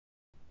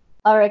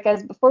All right,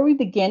 guys, before we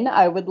begin,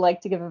 I would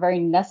like to give a very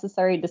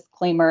necessary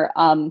disclaimer.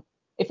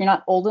 If you're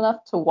not old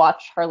enough to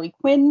watch Harley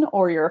Quinn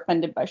or you're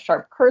offended by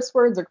sharp curse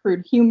words or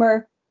crude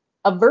humor,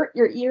 avert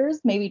your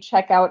ears. Maybe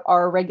check out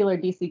our regular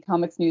DC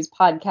Comics News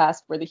podcast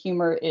where the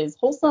humor is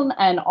wholesome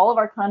and all of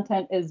our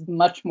content is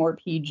much more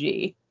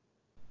PG.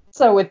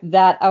 So with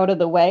that out of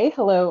the way,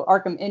 hello,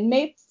 Arkham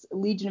inmates,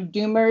 Legion of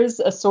Doomers,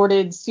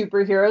 assorted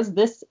superheroes.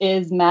 This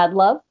is Mad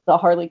Love, the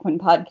Harley Quinn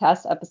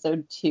podcast,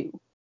 episode 2.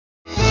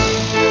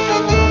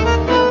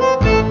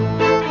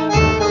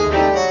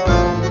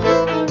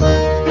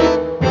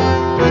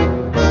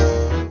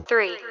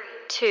 3,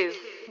 2,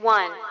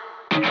 1.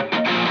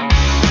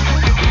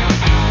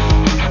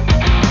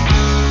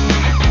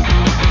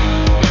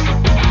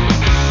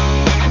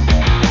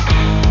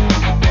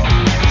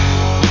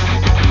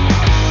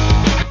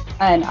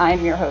 And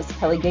I'm your host,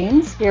 Kelly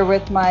Gaines, here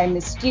with my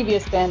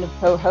mischievous band of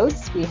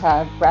co-hosts. We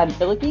have Brad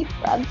Billicky.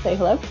 Brad, say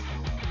hello.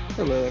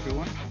 Hello,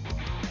 everyone.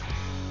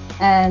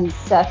 And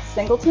Seth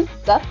Singleton.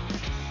 Seth?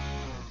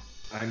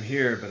 I'm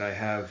here, but I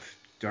have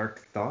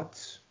dark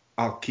thoughts.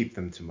 I'll keep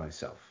them to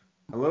myself.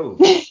 Hello.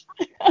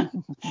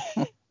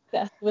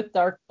 Seth with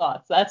dark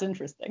thoughts. That's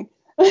interesting.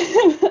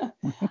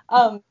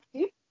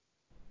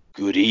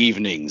 Good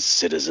evening,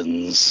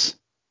 citizens.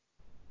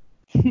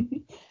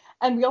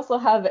 And we also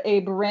have a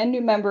brand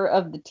new member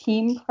of the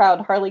team,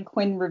 proud Harley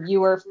Quinn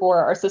reviewer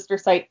for our sister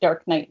site,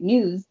 Dark Knight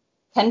News,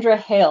 Kendra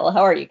Hale.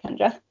 How are you,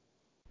 Kendra?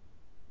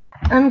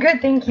 I'm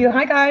good, thank you.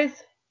 Hi, guys.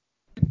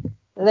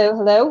 Hello,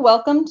 hello.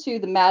 Welcome to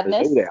the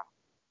madness. Hello there.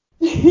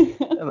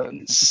 Hello.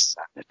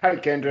 Hi,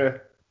 Kendra.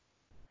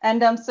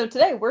 And so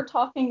today we're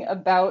talking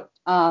about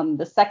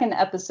the second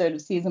episode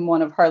of season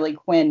 1 of Harley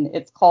Quinn.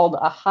 It's called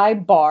A High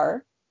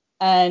Bar.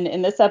 And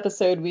in this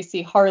episode, we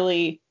see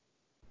Harley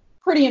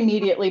pretty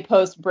immediately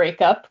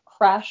post-breakup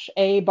crash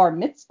a bar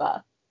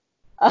mitzvah.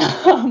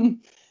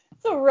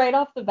 So right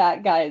off the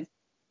bat, guys,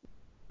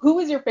 who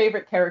was your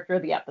favorite character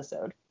of the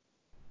episode?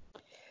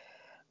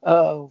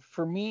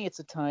 For me, it's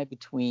a tie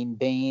between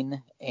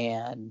Bane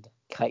and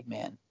Kite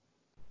Man.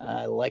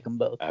 I like them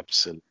both.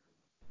 Absolutely.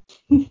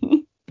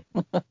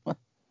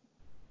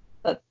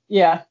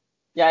 Yeah,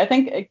 I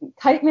think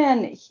Kite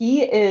Man,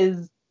 he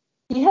has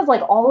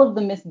like all of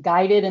the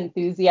misguided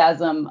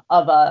enthusiasm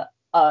of a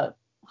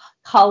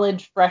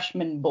college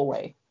freshman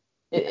boy.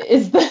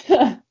 Is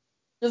the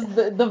just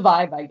the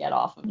vibe I get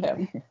off of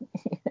him.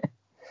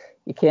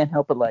 You can't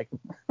help but like him.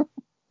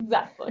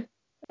 Exactly.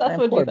 That's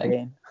what you think.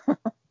 Bane.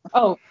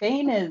 Oh,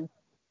 Bane is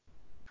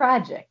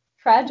tragic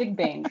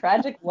Bane,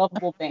 tragic,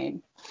 lovable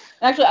Bane.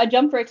 Actually, I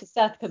jumped right to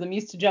Seth because I'm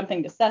used to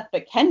jumping to Seth,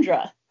 but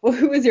Kendra,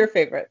 who is your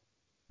favorite?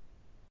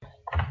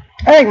 I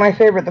think my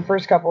favorite the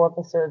first couple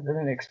episodes,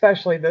 and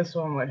especially this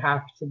one, would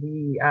have to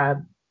be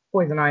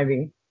Poison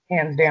Ivy,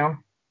 hands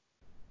down.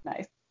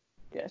 Nice.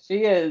 Yeah,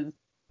 she is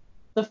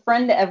the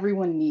friend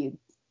everyone needs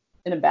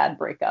in a bad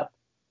breakup.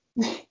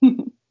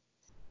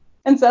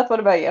 And Seth, what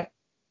about you?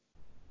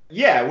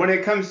 Yeah, when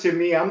it comes to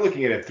me, I'm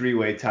looking at a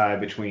three-way tie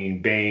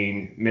between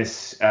Bane,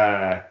 Miss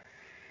Cobblepot,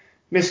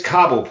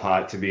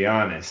 to be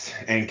honest,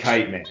 and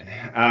Kite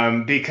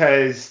Man.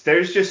 Because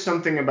there's just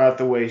something about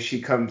the way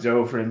she comes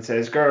over and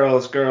says,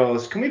 girls,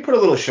 can we put a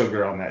little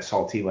sugar on that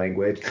salty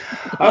language?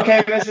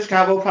 Okay, Mrs.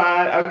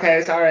 Cobblepot,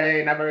 okay,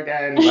 sorry, never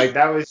again. Like,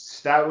 that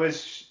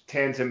was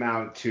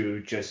tantamount to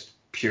just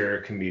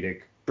pure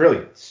comedic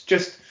brilliance.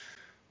 Just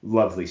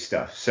lovely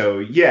stuff. So,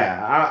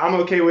 yeah, I'm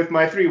okay with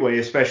my three-way,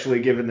 especially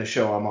given the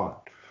show I'm on.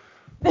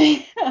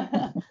 Wait,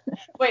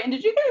 and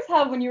did you guys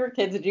have, when you were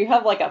kids, did you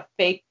have like a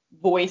fake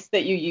voice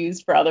that you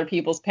used for other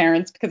people's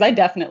parents? Because I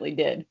definitely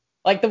did.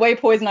 Like the way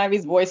Poison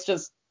Ivy's voice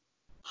just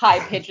high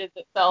pitches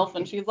itself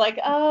and she's like,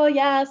 oh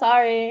yeah,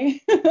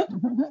 sorry.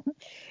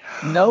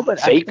 No,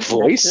 but fake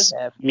voice?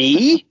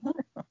 Me?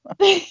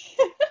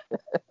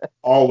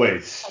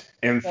 Always.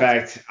 In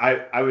fact,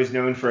 I was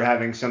known for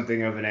having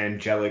something of an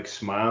angelic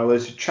smile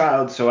as a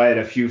child, so I had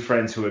a few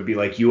friends who would be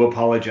like, you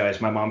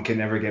apologize, my mom can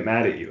never get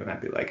mad at you. And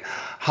I'd be like,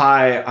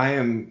 hi, I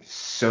am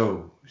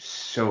so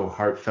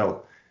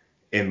heartfelt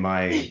in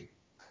my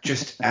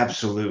just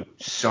absolute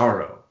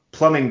sorrow,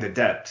 plumbing the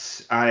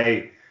depths.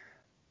 I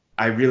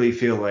really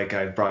feel like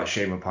I've brought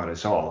shame upon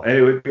us all. And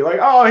it would be like,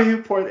 oh,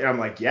 you poor thing. I'm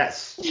like,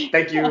 yes,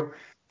 thank you,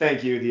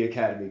 the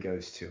Academy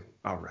goes to.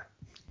 All right.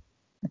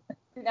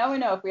 Now we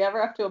know if we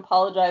ever have to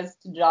apologize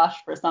to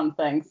Josh for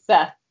something,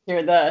 Seth,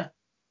 you're the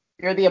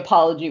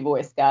apology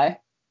voice guy.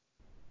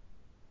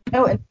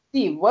 Oh, and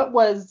Steve,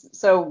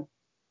 so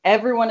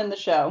everyone in the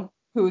show,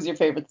 who was your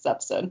favorite this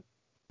episode?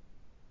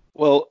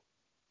 Well,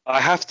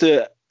 I have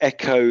to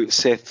echo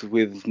Seth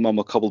with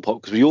Mama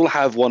Cobblepot because we all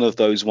have one of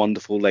those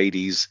wonderful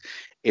ladies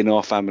in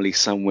our family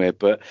somewhere.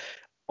 But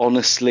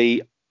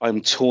honestly,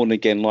 I'm torn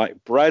again,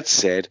 like Brad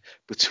said,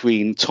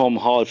 between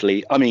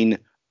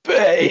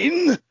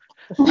Bane,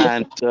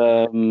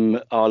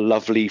 and our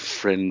lovely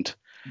friend.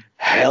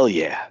 Hell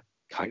yeah,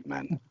 Kite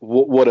Man.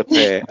 What a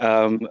pair.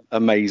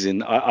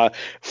 Amazing. I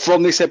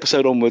from this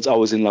episode onwards, I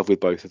was in love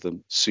with both of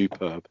them.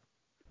 Superb.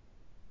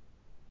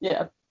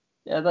 Yeah,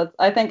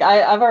 I think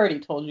I've already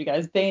told you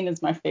guys, Bane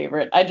is my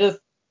favorite.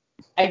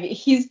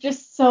 He's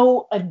just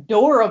so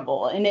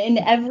adorable. And in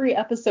every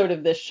episode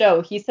of this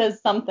show, he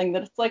says something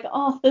that it's like,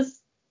 oh,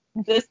 this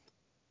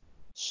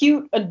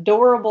cute,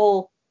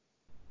 adorable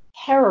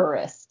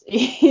terrorist.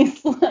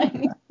 He's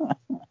like,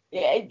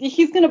 yeah,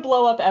 he's going to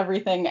blow up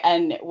everything.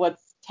 And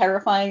what's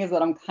terrifying is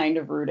that I'm kind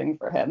of rooting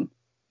for him,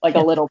 like a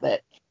little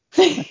bit.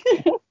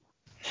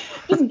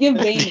 Just give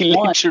Bane He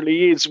one.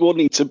 literally is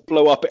wanting to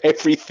blow up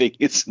everything,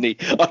 isn't he?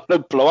 I'm going to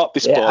blow up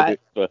this bar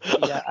mitzvah.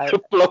 I'm going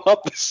to blow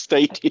up the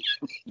stadium.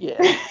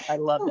 Yeah, I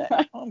love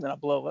that. I'm going to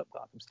blow up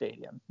Gotham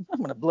Stadium. I'm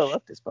going to blow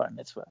up this bar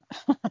mitzvah.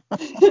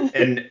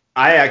 And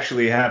I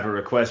actually have a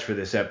request for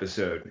this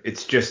episode.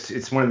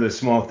 It's one of the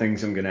small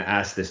things I'm going to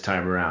ask this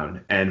time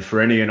around. And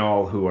for any and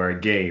all who are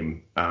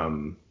game,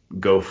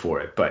 go for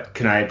it. But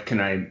can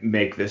I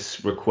make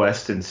this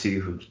request and see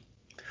who's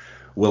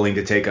willing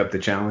to take up the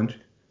challenge?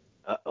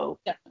 Uh-oh.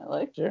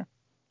 Definitely. Sure.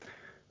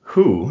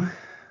 Who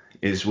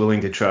is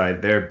willing to try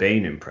their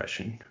Bane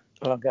impression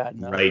Oh, God,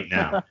 no. right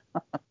now?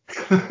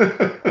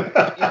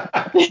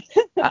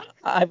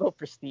 I vote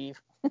for Steve.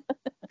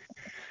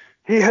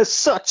 He has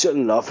such a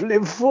lovely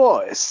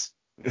voice.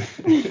 Let's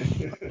see.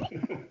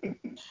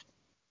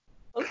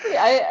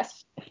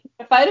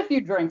 If I had a few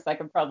drinks, I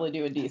could probably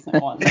do a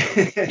decent one.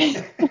 It's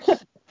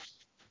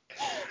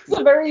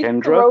a very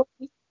Kendra?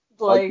 throaty,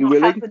 like, you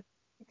willing? half a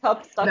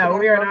cup stuck No, in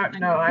we my are throat. not.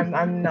 No,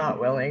 I'm not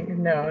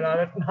willing. No,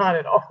 not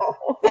at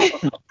all.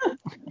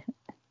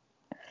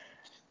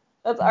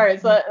 That's all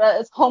right. So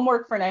that's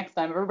homework for next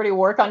time. Everybody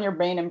work on your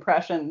Bane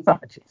impressions. Oh,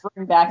 jeez.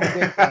 Bring back a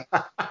good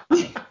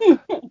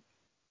one.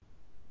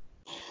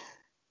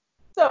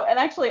 So, and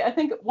actually, I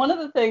think one of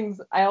the things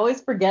I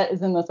always forget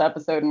is in this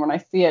episode, and when I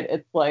see it,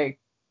 it's like,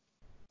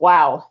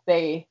 wow,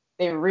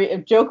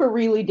 Joker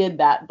really did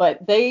that.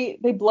 But they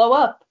blow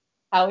up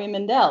Howie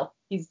Mandel.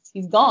 He's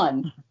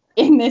gone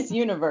in this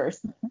universe.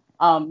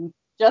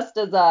 Just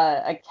as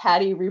a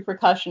catty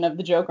repercussion of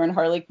the Joker and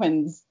Harley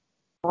Quinn's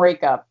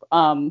breakup.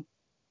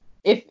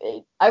 If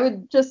I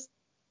would just,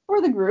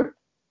 for the group,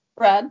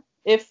 Brad,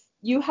 if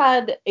you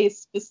had a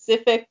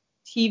specific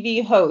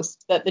TV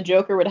host that the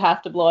Joker would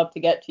have to blow up to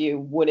get to you,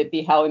 would it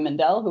be Howie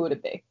Mandel? Who would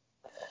it be?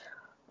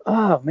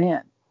 Oh,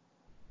 man.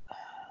 I'm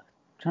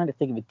trying to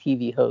think of a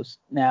TV host.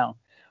 Now,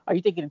 are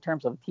you thinking in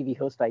terms of a TV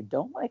host I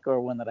don't like or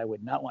one that I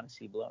would not want to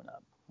see blown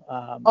up?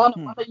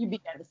 No, I thought you'd be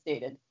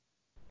devastated.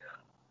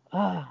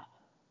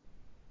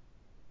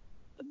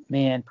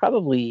 Man,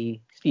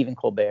 probably Stephen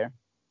Colbert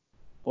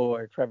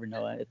or Trevor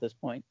Noah at this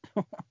point.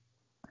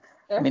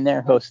 I mean,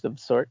 they're hosts of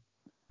sort.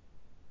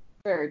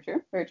 Very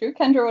true. Very true.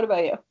 Kendra, what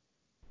about you?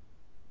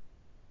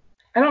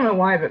 I don't know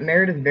why, but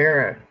Meredith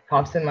Vera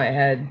pops in my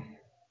head.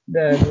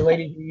 The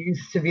lady who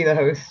used to be the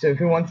host of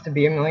Who Wants to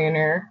Be a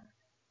Millionaire.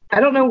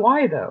 I don't know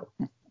why, though.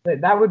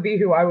 But that would be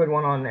who I would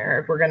want on there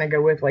if we're going to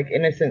go with, like,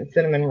 innocent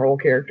cinnamon roll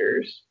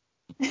characters.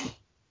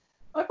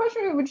 My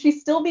question is, would she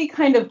still be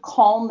kind of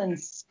calm and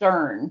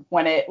stern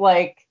when it,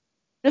 like,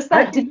 just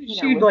that... I think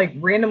she'd, like,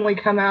 randomly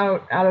come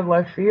out of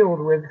left field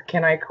with,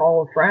 "Can I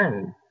call a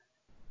friend?"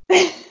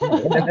 in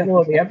the middle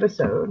of the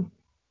episode.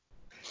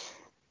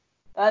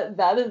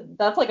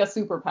 That's like a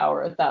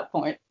superpower at that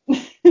point.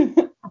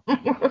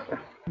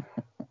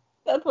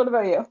 That's what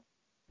about you?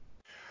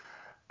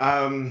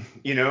 I'm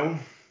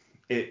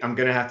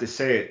gonna have to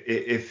say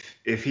it.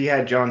 If he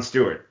had Jon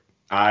Stewart,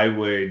 I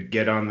would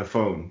get on the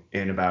phone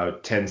in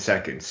about 10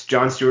 seconds.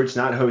 Jon Stewart's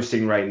not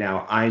hosting right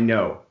now, I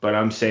know, but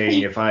I'm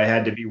saying if I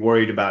had to be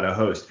worried about a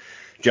host,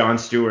 Jon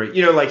Stewart,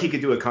 like he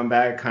could do a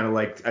comeback, kind of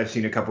like I've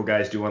seen a couple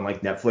guys do on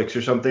like Netflix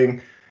or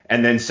something.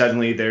 And then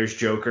suddenly there's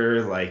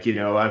Joker, like,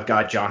 I've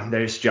got John,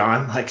 there's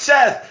John, like,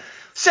 Seth,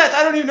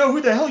 I don't even know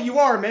who the hell you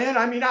are, man.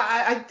 I mean,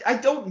 I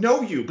don't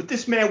know you, but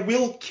this man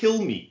will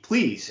kill me,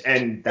 please.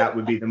 And that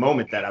would be the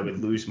moment that I would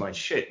lose my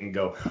shit and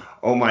go,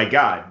 oh my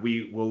God,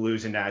 we will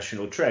lose a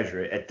national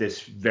treasure at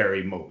this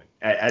very moment,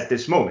 at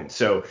this moment.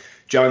 So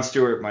Jon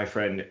Stewart, my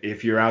friend,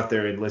 if you're out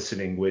there and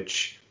listening,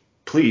 which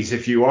please,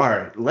 if you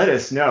are, let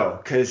us know,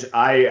 because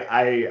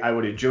I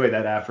would enjoy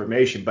that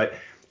affirmation. But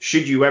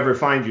should you ever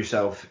find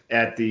yourself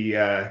at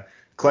the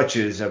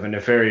clutches of a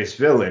nefarious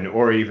villain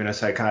or even a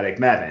psychotic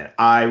madman,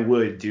 I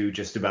would do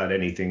just about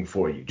anything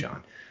for you,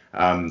 John.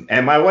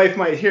 And my wife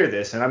might hear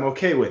this, and I'm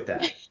okay with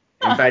that.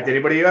 In fact,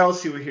 anybody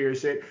else who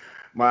hears it,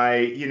 my,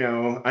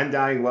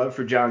 undying love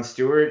for Jon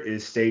Stewart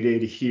is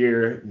stated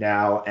here,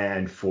 now,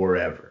 and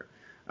forever.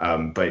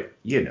 But,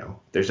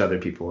 there's other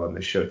people on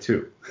this show,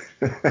 too.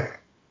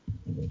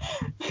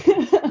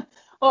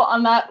 Well,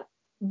 on that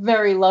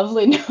very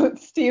lovely note,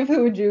 Steve,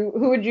 who would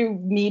you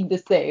need to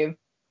save?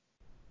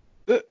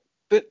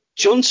 But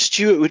Jon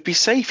Stewart would be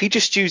safe. He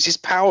just uses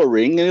power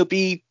ring and he'll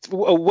be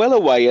well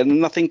away and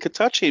nothing could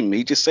touch him.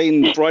 He just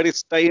saying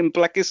brightest day and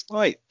blackest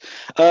night.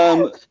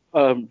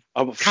 I'm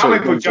sorry,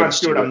 Comic book Jon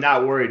Stewart, I'm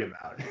not worried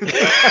about.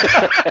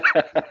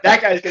 That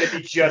guy's going to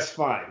be just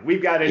fine.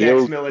 We've got an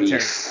He'll ex-military.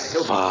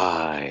 be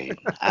fine.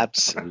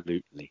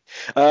 Absolutely.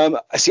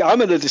 See,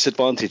 I'm at a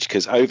disadvantage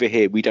because over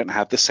here we don't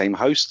have the same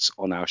hosts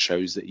on our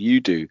shows that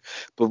you do.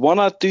 But one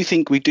I do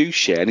think we do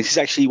share, and this is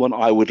actually one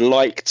I would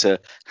like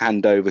to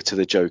hand over to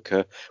the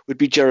Joker, would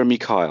be Jeremy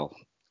Kyle.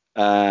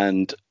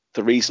 And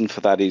the reason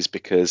for that is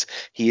because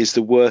he is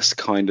the worst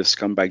kind of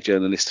scumbag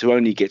journalist who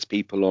only gets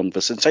people on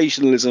for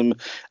sensationalism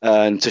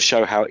and to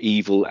show how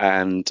evil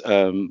and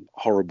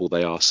horrible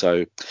they are.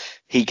 So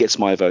he gets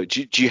my vote.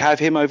 Do you have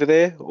him over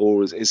there,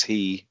 or is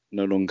he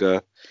no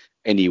longer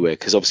anywhere?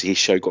 Because obviously his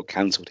show got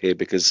cancelled here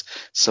because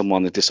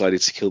someone had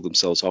decided to kill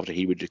themselves after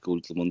he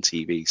ridiculed them on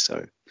TV.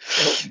 So,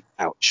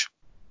 ouch.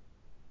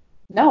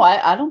 No,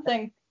 I don't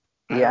think.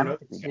 Yeah, I don't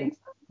think we do.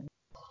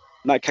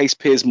 In that case,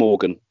 Piers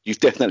Morgan. You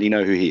definitely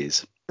know who he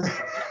is.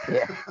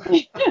 Yeah.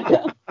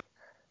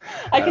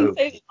 I can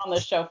say this on the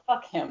show.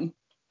 Fuck him.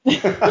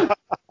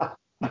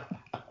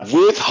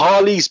 With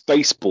Harley's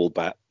baseball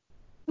bat.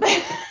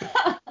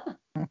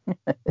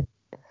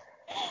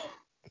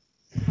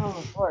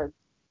 Oh Lord.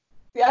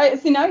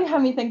 See, now you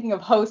have me thinking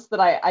of hosts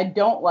that I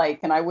don't like,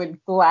 and I would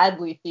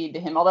gladly feed to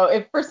him. Although,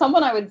 if for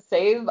someone I would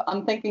save,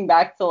 I'm thinking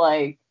back to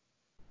like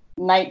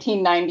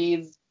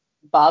 1990s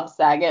Bob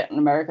Saget and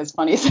America's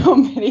Funniest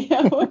Home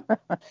Video.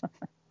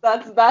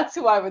 That's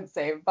who I would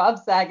save. Bob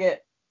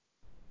Saget.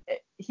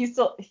 He's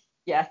still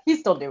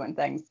doing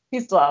things.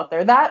 He's still out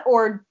there. That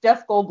or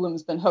Jeff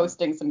Goldblum's been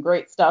hosting some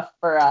great stuff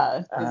for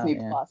Disney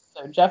Plus.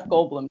 So Jeff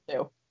Goldblum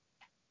too.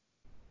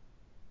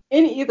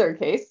 In either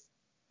case,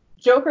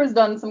 Joker's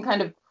done some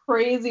kind of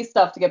crazy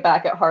stuff to get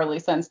back at Harley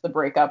since the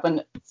breakup,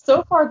 and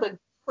so far the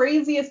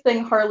craziest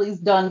thing Harley's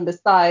done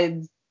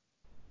besides,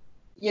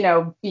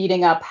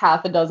 beating up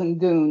half a dozen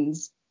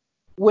goons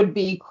would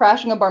be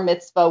crashing a bar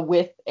mitzvah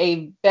with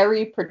a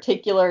very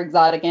particular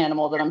exotic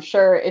animal that I'm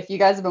sure if you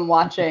guys have been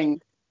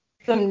watching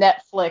some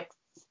Netflix,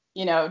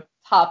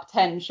 top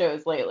 10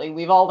 shows lately,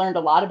 we've all learned a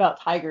lot about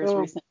tigers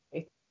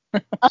recently.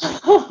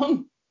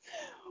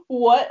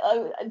 What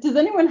does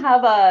anyone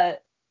have a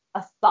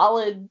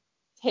solid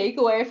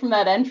takeaway from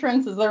that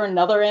entrance? Is there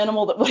another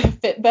animal that would have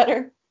fit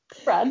better,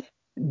 Brad?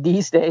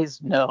 These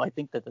days, no. I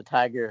think that the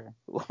tiger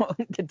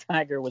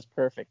was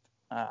perfect.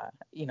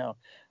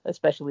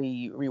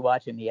 Especially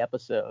rewatching the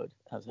episode,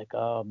 I was like,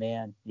 oh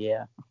man,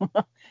 yeah,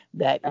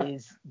 that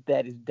is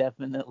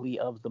definitely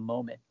of the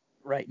moment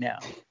right now,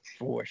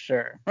 for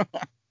sure.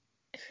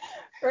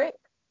 Right.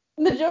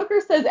 And the Joker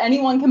says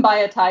anyone can buy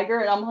a tiger,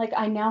 and I'm like,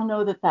 I now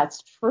know that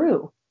that's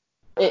true.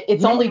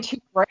 It's only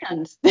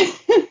 $2,000.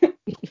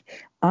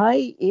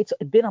 It's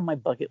been on my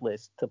bucket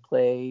list to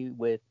play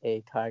with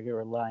a tiger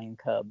or lion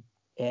cub,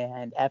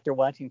 and after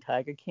watching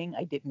Tiger King,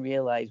 I didn't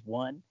realize,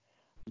 one,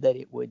 that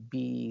it could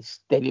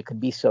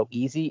be so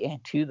easy,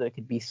 and two, that it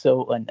could be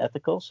so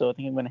unethical. So I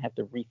think I'm going to have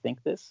to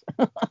rethink this.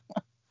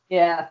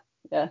 Yeah.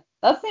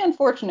 That's the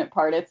unfortunate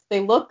part. They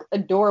look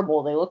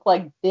adorable. They look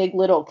like big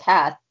little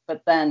cats,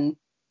 but then,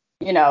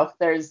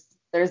 there's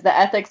the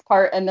ethics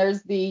part, and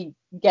there's the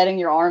getting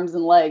your arms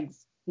and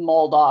legs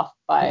mauled off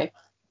by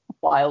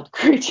wild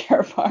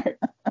creature part.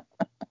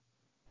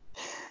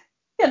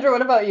 Kendra,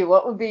 what about you?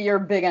 What would be your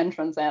big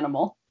entrance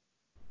animal?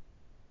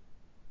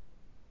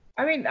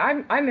 I mean,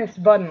 I miss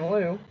Bud and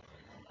Lou.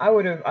 I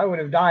would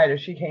have died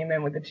if she came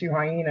in with the 2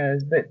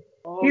 hyenas. But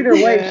either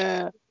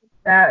way,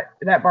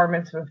 that bar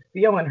mitzvah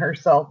feeling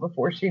herself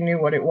before she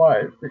knew what it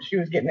was that she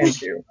was getting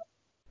into.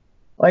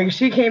 Like,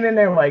 she came in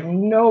there like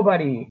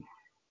nobody's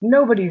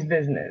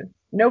business.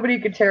 Nobody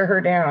could tear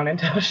her down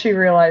until she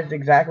realized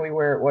exactly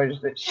where it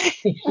was that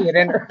she had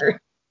entered.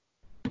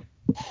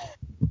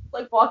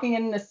 Like walking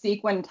in a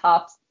sequin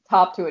top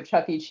to a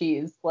Chuck E.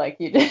 Cheese. Like,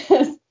 you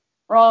just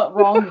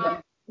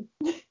wrong.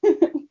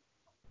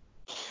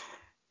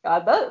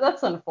 God,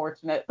 that's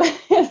unfortunate.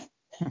 That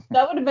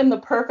would have been the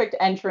perfect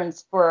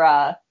entrance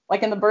for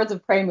like in the Birds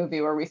of Prey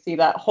movie where we see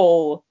that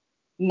whole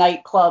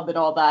nightclub and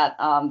all that,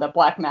 the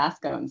Black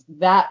Mask owns.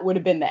 That would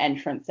have been the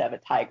entrance to have a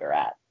tiger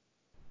at.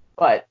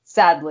 But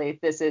sadly,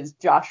 this is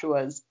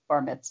Joshua's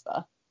bar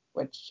mitzvah,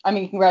 which, I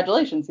mean,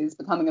 congratulations, he's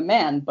becoming a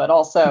man, but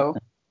also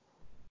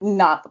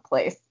not the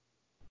place.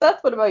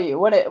 That's what about you?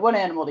 What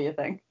animal do you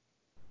think?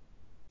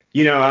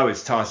 I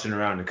was tossing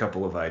around a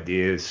couple of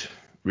ideas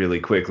really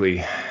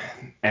quickly,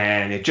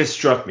 and it just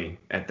struck me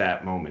at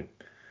that moment.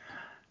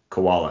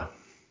 Koala.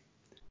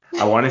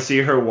 I want to see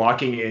her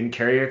walking in,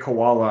 carry a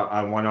koala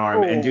on one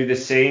arm, and do the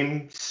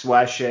same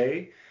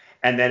swashay.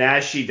 And then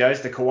as she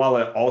does, the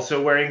koala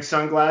also wearing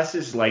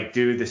sunglasses, like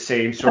do the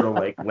same sort of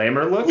like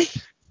glamour look,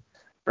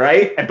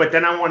 right? But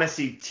then I want to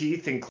see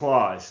teeth and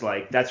claws.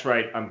 Like, that's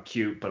right, I'm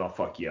cute, but I'll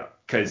fuck you up.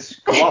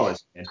 Because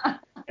koalas, man.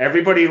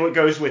 Everybody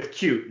goes with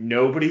cute.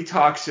 Nobody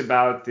talks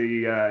about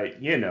the,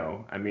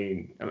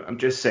 I'm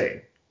just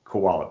saying,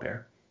 koala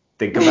bear.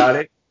 Think about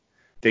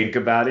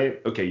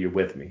it. Okay, you're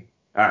with me.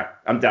 All right,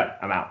 I'm done.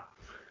 I'm out.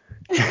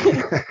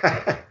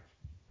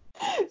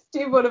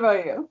 Steve, what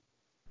about you?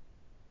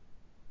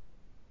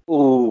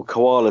 Oh,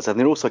 koalas, and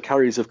they're also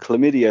carriers of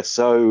chlamydia.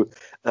 So,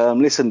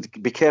 listen,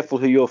 be careful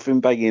who you're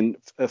finger banging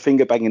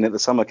at the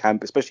summer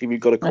camp, especially if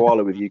you've got a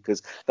koala with you,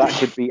 because that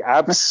could be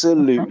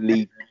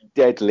absolutely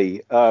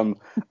deadly.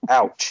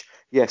 Ouch.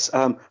 Yes.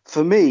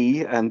 For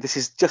me, and this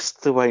is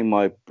just the way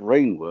my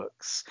brain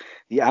works,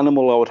 the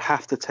animal I would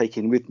have to take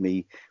in with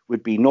me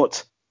would be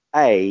not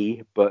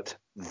a, but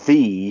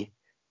the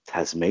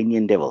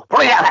Tasmanian devil.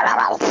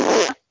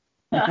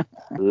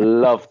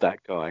 Love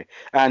that guy.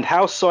 And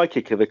how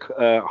psychic are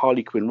the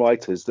Harley Quinn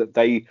writers that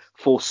they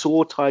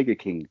foresaw Tiger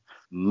King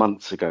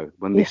months ago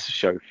when this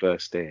show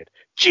first aired.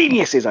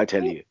 Geniuses, I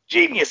tell you.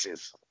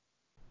 Geniuses.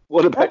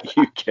 What about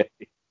you, Kay?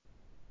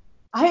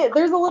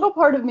 There's a little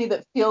part of me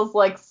that feels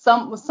like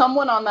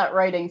someone on that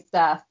writing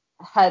staff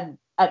had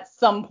at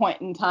some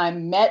point in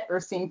time met or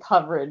seen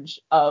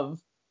coverage of,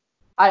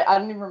 I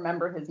don't even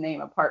remember his name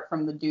apart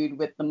from the dude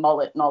with the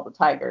mullet and all the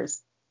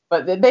tigers.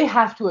 But they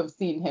have to have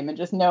seen him and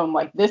just known,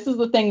 like, this is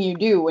the thing you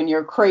do when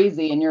you're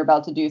crazy and you're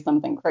about to do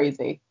something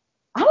crazy.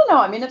 I don't know.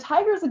 I mean, a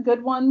tiger's a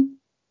good one.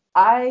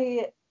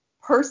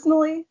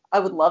 Personally, I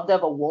would love to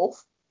have a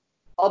wolf.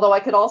 Although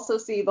I could also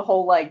see the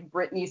whole, like,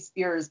 Britney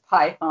Spears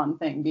python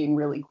thing being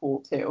really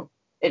cool, too.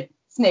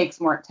 Snakes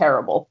weren't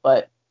terrible,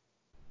 but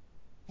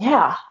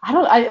yeah,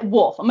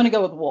 wolf. I'm going to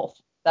go with wolf.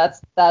 That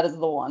is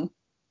the one.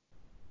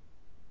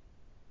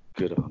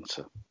 Good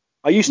answer.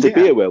 I used to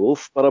be a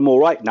werewolf, but I'm all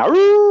right now.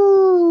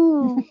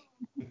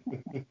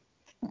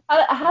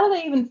 How do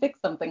they even fix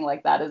something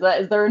like that?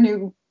 Is there a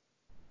new,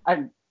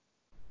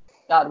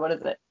 God, what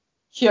is it?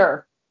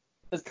 Cure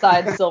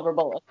besides silver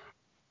bullet?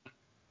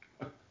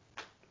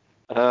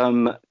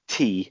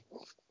 Tea.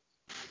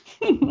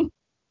 Patience.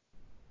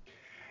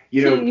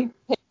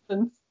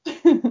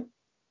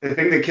 The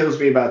thing that kills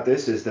me about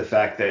this is the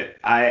fact that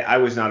I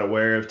was not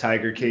aware of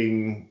Tiger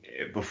King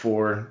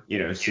before,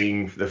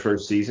 seeing the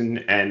first season,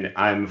 and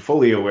I'm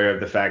fully aware of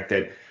the fact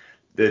that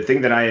the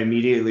thing that I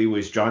immediately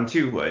was drawn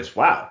to was,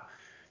 wow,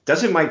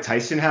 doesn't Mike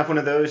Tyson have one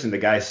of those and the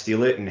guy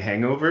steal it in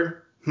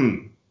Hangover?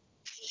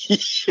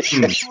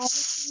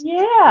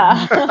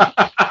 Yeah.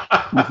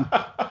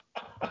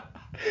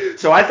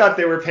 So I thought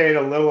they were paying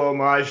a little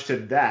homage to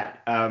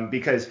that,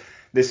 because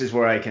this is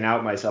where I can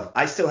out myself.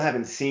 I still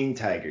haven't seen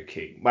Tiger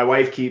King. My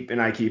wife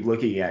and I keep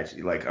looking at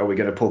you like, are we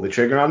going to pull the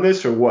trigger on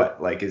this or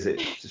what? Like, is it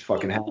just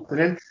fucking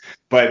happening?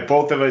 But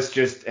both of us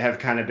just have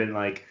kind of been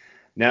like,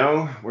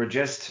 no, we're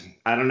just,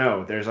 I don't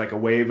know. There's like a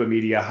wave of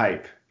media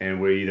hype and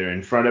we're either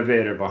in front of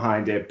it or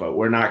behind it, but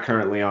we're not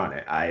currently on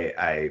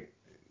it.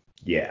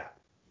 Yeah.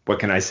 What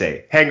can I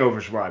say?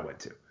 Hangover's where I went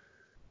to,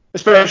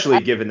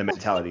 especially given the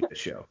mentality of the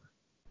show.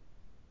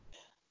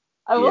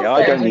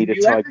 I don't need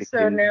a Tiger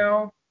King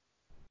now.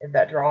 If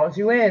that draws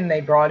you in,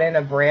 they brought in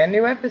a brand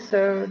new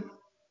episode.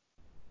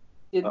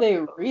 Did they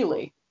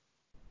really?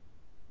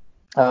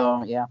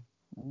 Oh, yeah.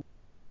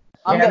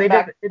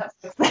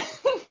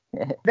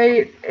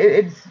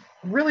 It's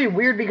really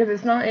weird because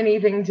it's not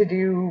anything to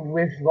do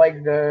with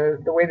like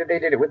the way that they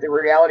did it with the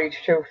reality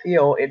show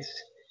feel. It's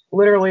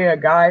literally a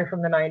guy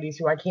from the 90s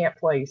who I can't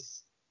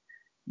place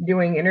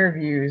doing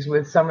interviews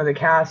with some of the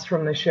cast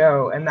from the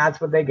show, and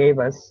that's what they gave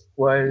us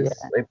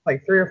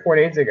like 3 or 4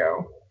 days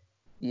ago.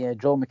 Yeah,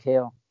 Joel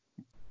McHale.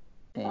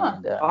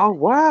 And oh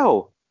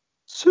wow,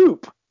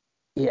 soup.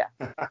 Yeah,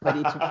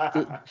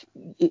 but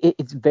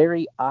it's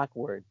very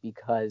awkward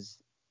because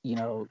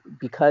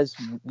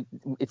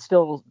it's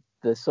still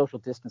the social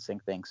distancing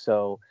thing.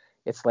 So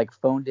it's like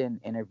phoned in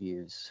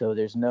interviews. So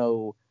there's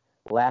no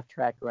laugh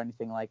track or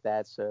anything like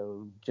that.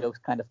 So jokes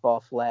kind of fall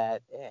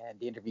flat, and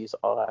the interviews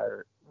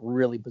are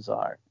really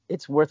bizarre.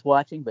 It's worth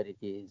watching, but it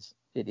is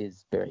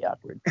very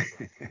awkward.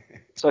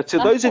 So to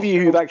those of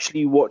you who've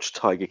actually watched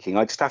Tiger King,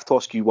 I just have to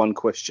ask you one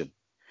question.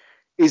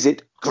 Is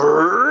it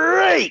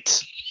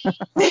great?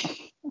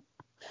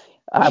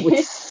 I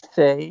would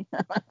say.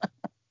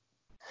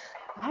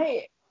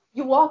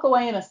 You walk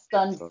away in a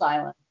stunned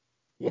silence.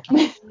 Yeah.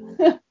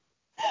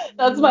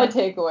 That's my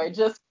takeaway.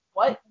 Just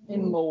what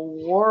in the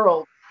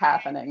world is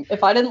happening?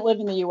 If I didn't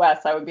live in the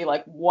U.S., I would be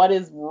like, what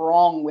is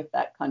wrong with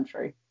that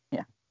country?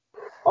 Yeah.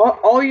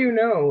 All you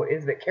know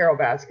is that Carol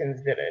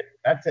Baskins did it.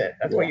 That's it.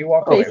 That's what you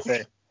walk away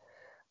with.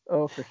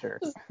 Oh, for sure.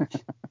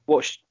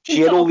 What?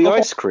 She had all the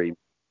ice cream.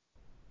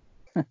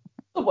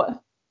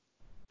 What?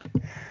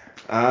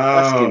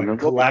 Oh,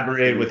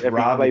 collaborated with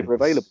Robin.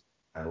 Available.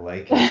 I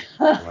like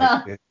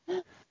it.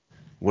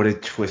 What a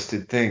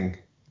twisted thing.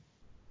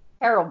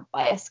 Carol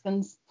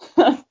Baskins.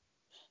 That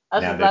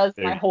is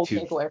my whole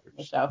takeaway from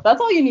the show.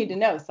 That's all you need to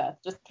know, Seth.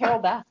 Just Carol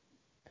Baskins.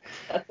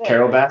 That's it.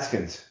 Carol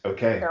Baskins.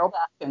 Okay. Carol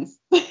Baskins.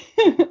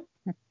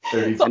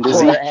 And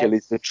Ezekiel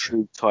is the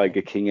true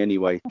Tiger King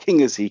anyway.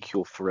 King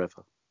Ezekiel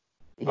forever.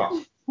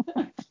 Yeah.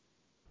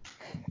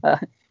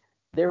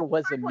 There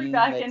was a meme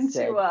back that into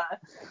said,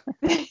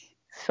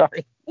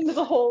 sorry, into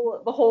the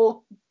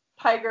whole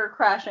tiger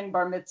crashing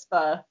bar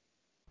mitzvah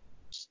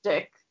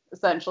shtick,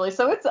 essentially.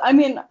 So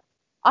I'm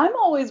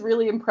always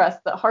really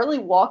impressed that Harley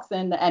walks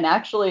in and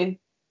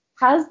actually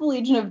has the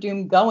Legion of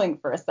Doom going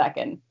for a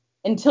second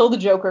until the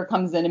Joker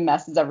comes in and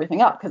messes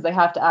everything up because they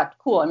have to act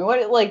cool. I mean,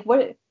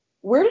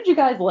 where did you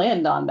guys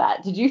land on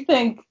that? Did you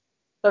think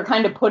they're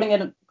kind of putting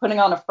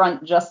on a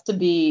front just to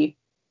be,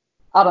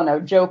 I don't know,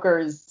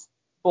 Joker's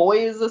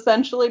boys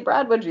essentially?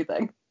 Brad, what did you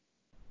think?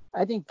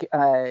 I think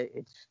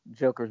it's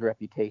Joker's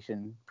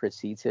reputation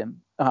precedes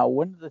him.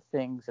 One of the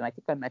things, and I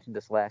think I mentioned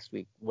this last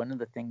week, one of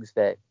the things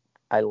that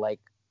I like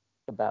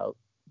about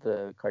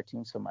the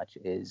cartoon so much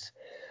is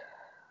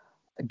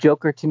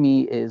Joker to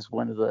me is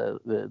one of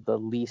the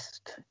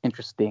least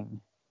interesting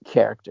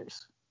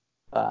characters,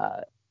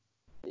 and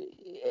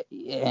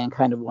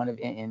kind of one of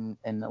in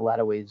a lot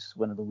of ways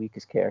one of the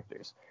weakest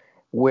characters.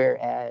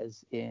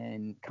 Whereas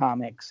in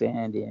comics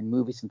and in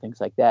movies and things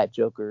like that,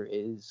 Joker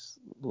is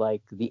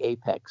like the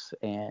apex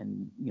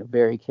and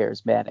very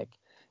charismatic.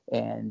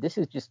 And this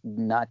is just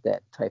not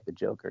that type of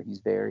Joker. He's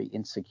very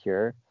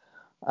insecure,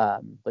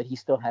 but he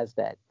still has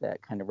that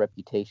kind of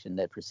reputation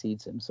that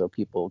precedes him, so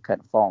people kind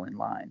of fall in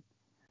line.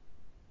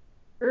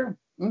 Sure.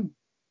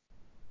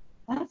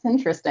 That's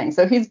interesting.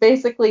 So he's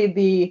basically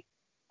the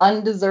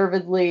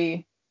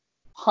undeservedly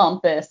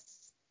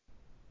pompous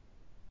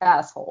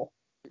asshole.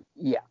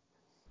 Yeah.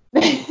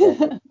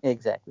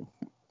 Exactly.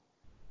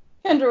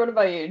 Kendra, what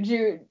about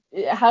you?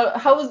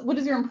 What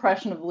is your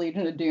impression of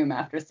Legion of Doom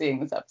after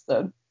seeing this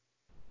episode?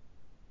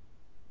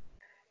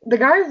 The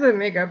guys that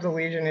make up the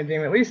Legion of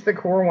Doom, at least the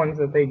core ones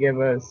that they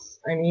give us,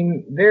 I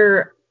mean,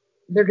 they're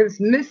this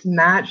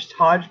mismatched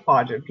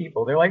hodgepodge of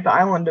people. They're like the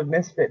island of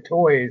misfit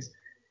toys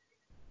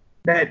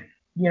that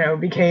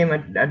became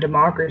a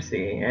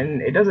democracy,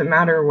 and it doesn't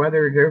matter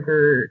whether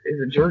Joker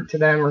is a jerk to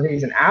them or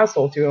he's an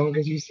asshole to them,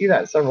 because you see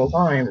that several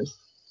times.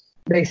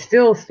 They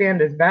still stand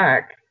his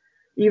back,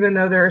 even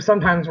though there are some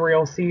times where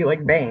you'll see,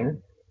 like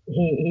Bane,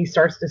 he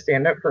starts to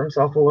stand up for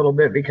himself a little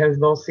bit because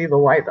they'll see the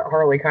light that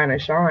Harley kind of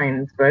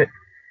shines. But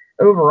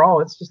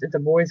overall, it's a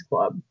boys'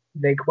 club.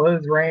 They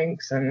close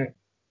ranks, and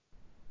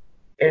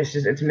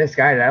it's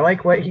misguided. I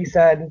like what he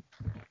said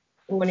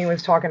when he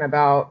was talking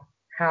about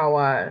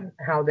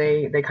how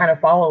they kind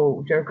of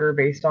follow Joker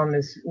based on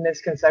this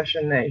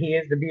misconception that he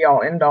is the be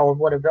all end all of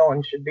what a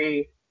villain should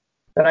be.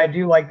 But I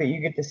do like that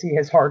you get to see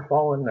his hard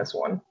fall in this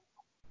one.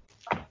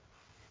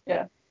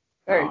 Yeah,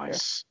 very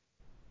nice.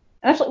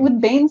 True. Actually,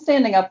 with Bane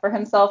standing up for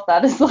himself,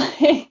 that is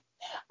like,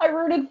 I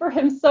rooted for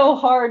him so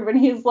hard when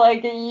he's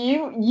like,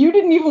 you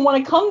didn't even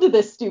want to come to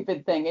this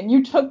stupid thing, and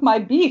you took my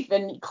beef,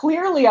 and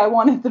clearly I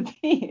wanted the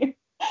beef.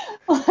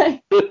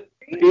 Like,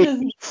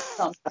 Bane just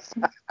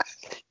something.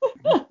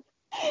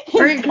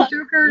 Right, because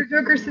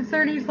Joker sits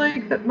there and he's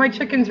like, my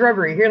chicken's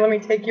rubbery. Here, let me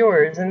take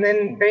yours. And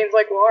then Bane's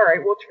like, well, all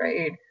right, we'll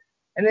trade.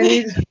 And then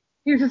he's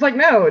just like,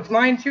 no, it's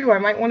mine too. I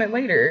might want it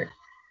later.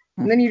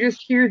 And then you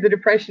just hear the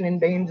depression in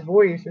Bane's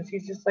voice as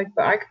he's just like,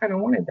 but I kind of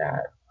wanted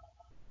that.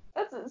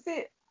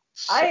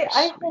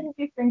 I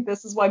wholly think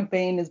this is why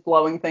Bane is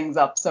blowing things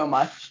up so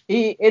much.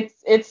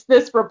 It's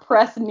this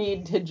repressed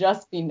need to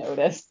just be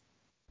noticed.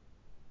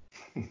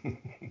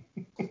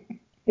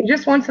 He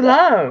just wants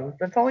love.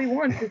 That's all he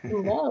wants is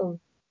some love.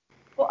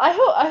 Well,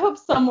 I hope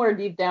somewhere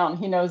deep down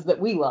he knows that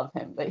we love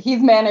him, that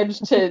he's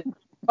managed to,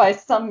 by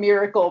some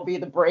miracle, be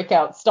the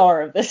breakout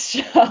star of this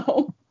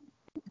show.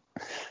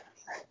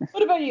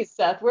 What about you,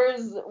 Seth?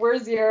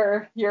 Where's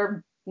your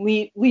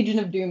Legion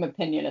of Doom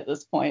opinion at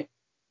this point?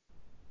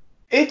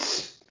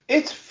 It's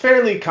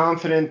fairly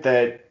confident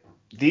that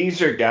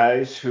these are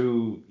guys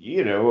who,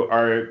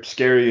 are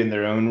scary in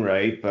their own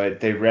right, but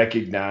they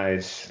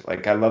recognize,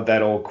 like, I love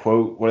that old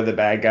quote, what do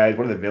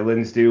the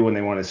villains do when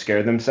they want to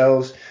scare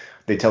themselves?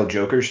 They tell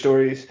Joker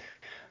stories.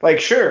 Like,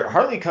 sure,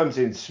 Harley comes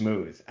in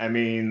smooth. I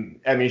mean,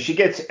 she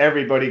gets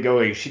everybody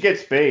going. She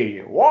gets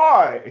Bane.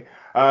 Why?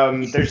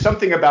 There's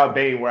something about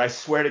Bane where I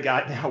swear to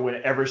God now,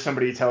 whenever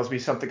somebody tells me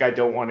something I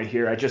don't want to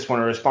hear, I just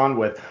want to respond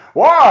with,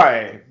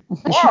 why?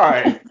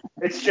 Why?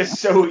 It's just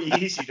so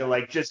easy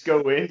to just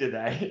go into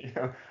that.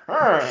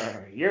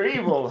 You're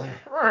evil.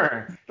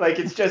 Like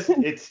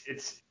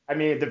it's. I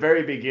mean, at the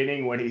very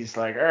beginning when he's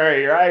like,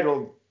 your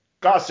idle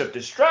gossip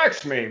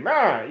distracts me.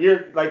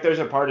 You're like, there's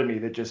a part of me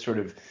that just sort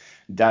of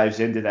dives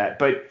into that.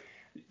 But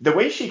the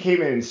way she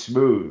came in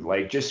smooth,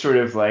 just sort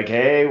of like,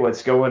 hey,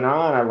 what's going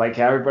on? I like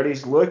how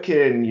everybody's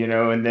looking,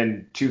 and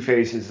then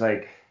Two-Face is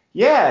like,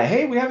 yeah,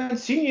 hey, we haven't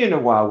seen you in a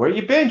while. Where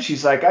you been?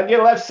 She's like, on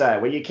your left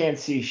side where you can't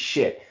see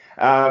shit.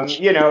 And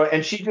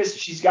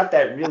she's got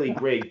that really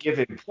great give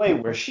and play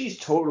where she's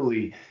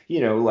totally,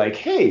 like,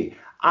 hey,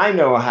 I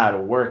know how to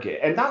work it.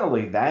 And not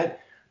only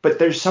that, but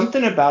there's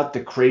something about the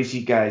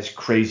crazy guy's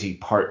crazy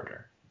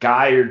partner,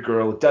 guy or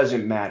girl, it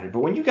doesn't matter. But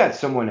when you got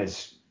someone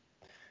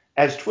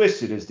as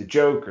twisted as the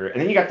Joker,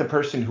 and then you got the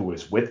person who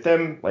was with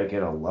them, like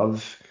in a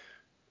love,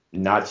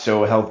 not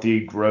so healthy,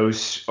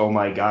 gross, oh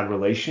my God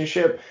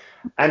relationship.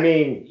 I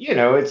mean,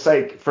 it's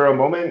like for a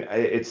moment,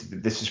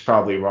 this is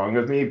probably wrong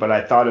of me, but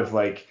I thought of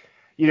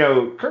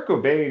Kurt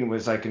Cobain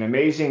was like an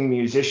amazing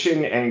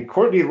musician, and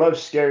Courtney Love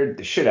scared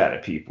the shit out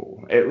of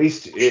people. At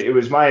least it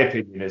was my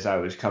opinion as I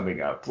was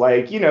coming up.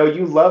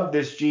 You love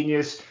this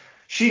genius.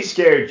 She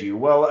scared you.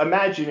 Well,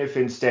 imagine if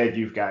instead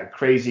you've got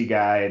crazy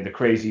guy and the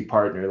crazy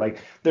partner. Like,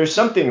 there's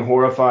something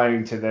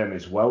horrifying to them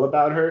as well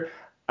about her.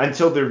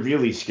 until the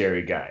really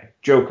scary guy,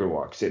 Joker,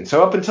 walks in.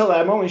 So up until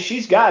that moment,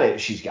 she's got it.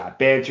 She's got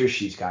banter.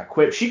 She's got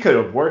quip. She could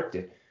have worked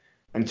it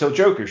until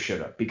Joker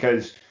showed up,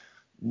 because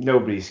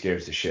nobody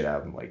scares the shit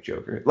out of him like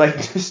Joker. Like,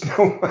 just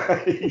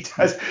nobody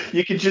does.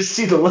 You can just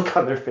see the look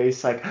on their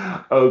face, like,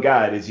 oh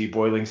God, is he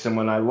boiling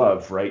someone I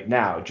love right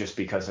now just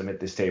because I'm at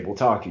this table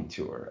talking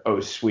to her? Oh,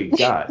 sweet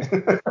God.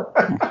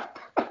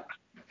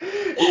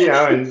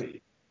 And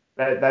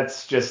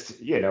that's just,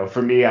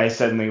 for me, I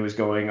suddenly was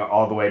going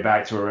all the way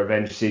back to a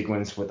revenge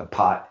sequence with a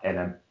pot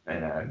and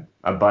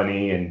a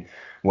bunny, and,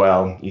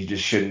 well, you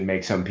just shouldn't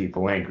make some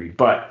people angry.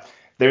 But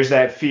there's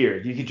that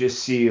fear. You could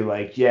just see,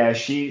 like, yeah,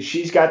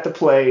 she's got the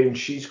play, and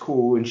she's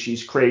cool, and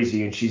she's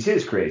crazy, and she's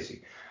his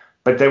crazy.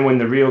 But then when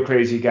the real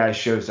crazy guy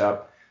shows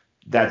up,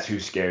 that's who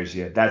scares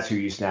you. That's who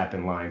you snap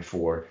in line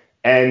for.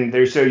 And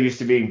they're so used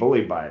to being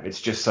bullied by him.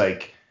 It's just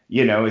like,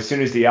 as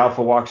soon as the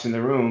alpha walks in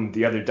the room,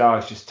 the other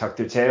dogs just tuck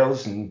their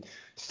tails and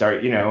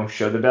start,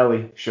 show the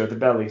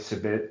belly,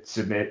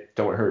 submit,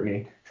 don't hurt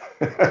me.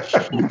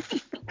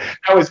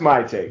 That was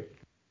my take.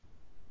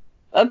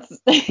 That's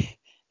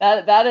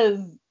that is,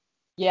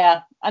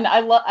 yeah. And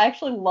I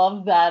actually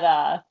love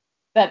that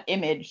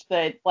image,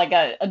 that like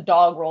a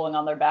dog rolling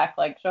on their back,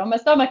 like, show my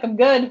stomach, I'm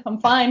good, I'm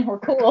fine, we're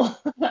cool.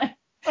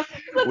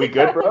 We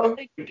good, bro?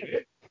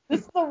 This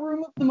is the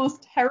room of the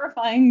most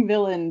terrifying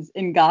villains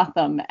in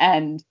Gotham,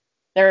 and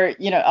they're,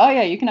 oh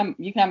yeah, you can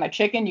have my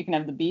chicken, you can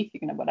have the beef, you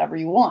can have whatever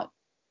you want.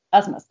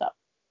 That's messed up.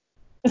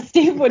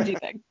 Steve, what do you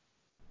think?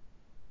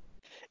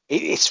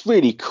 It's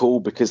really cool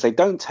because they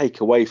don't take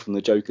away from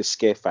the Joker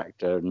scare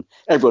factor, and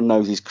everyone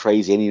knows he's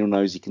crazy, and anyone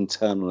knows he can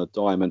turn on a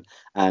dime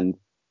and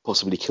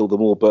possibly kill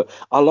them all. But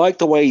I like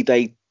the way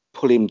they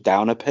pull him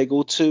down a peg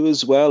or two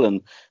as well,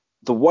 and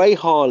the way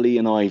Harley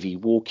and Ivy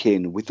walk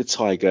in with the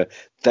tiger,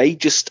 they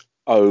just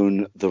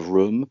own the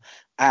room.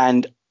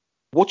 And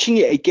watching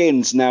it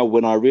again now,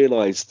 when I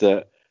realized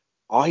that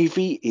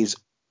Ivy is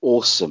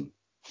awesome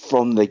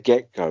from the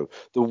get-go.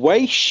 The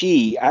way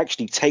she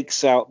actually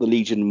takes out the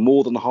Legion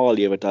more than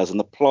Harley ever does, and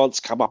the plants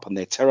come up and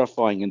they're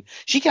terrifying, and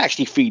she can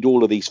actually feed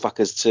all of these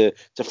fuckers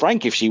to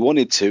Frank if she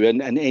wanted to,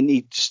 and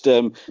he just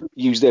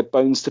use their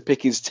bones to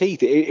pick his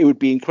teeth. It would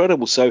be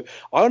incredible. So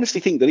I honestly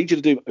think the Legion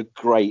of Doom are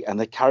great, and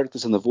the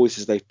characters and the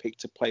voices they've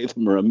picked to play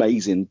them are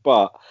amazing.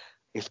 But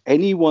if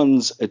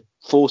anyone's a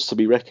force to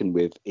be reckoned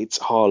with, it's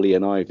Harley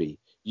and Ivy.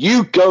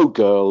 You go,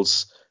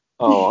 girls.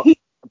 Oh,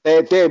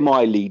 they're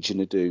my Legion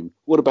of Doom.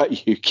 What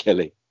about you,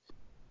 Kelly?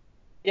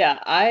 Yeah,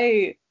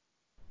 I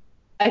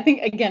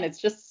think, again,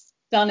 it's just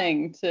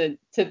stunning to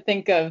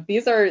think of,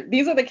 these are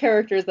the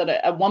characters that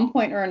at one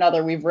point or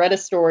another we've read a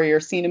story or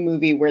seen a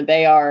movie where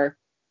they are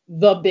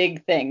the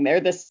big thing. They're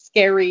the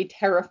scary,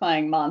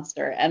 terrifying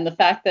monster. And the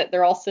fact that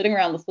they're all sitting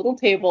around this little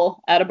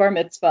table at a bar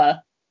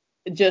mitzvah,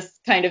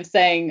 just kind of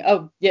saying,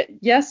 oh,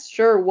 yes,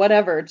 sure,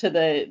 whatever, to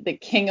the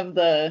king of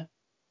the,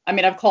 I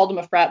mean, I've called him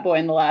a frat boy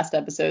in the last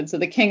episode, so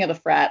the king of the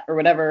frat, or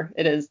whatever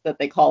it is that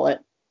they call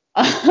it,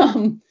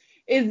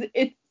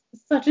 it's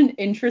such an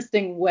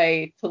interesting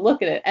way to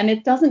look at it. And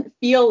it doesn't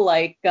feel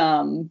like,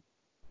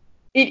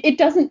 it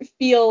doesn't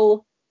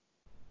feel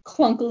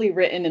clunkily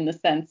written, in the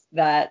sense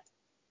that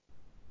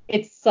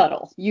it's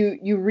subtle.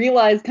 You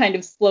realize kind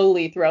of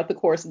slowly throughout the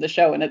course of the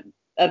show, and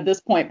at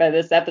this point, by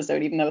this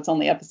episode, even though it's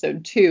only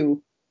episode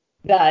 2,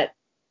 that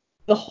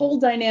the whole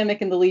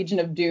dynamic in the Legion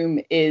of Doom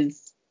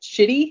is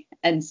shitty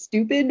and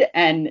stupid,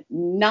 and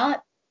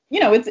not,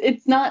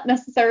 it's not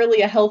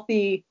necessarily a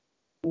healthy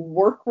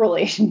work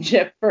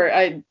relationship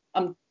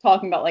I'm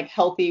talking about like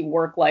healthy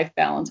work-life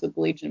balance with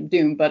the Legion of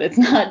Doom, but it's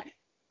not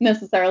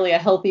necessarily a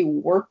healthy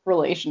work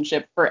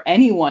relationship for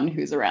anyone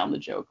who's around the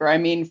Joker. I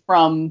mean,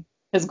 from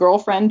his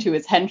girlfriend to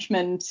his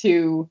henchmen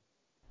to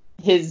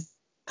his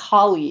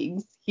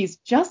colleagues, he's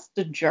just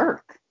a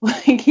jerk.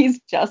 Like,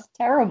 he's just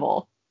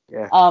terrible.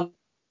 Yeah.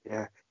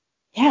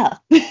 Yeah.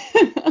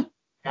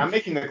 I'm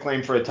making the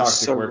claim for a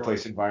toxic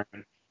workplace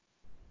environment.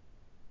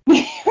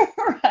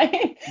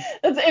 Right?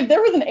 If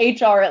there was an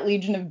HR at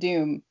Legion of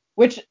Doom,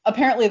 which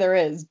apparently there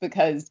is,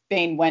 because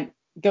Bane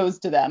goes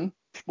to them,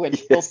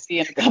 which we'll see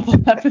in a couple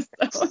of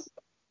episodes.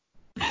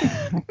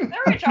 Their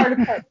HR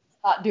department's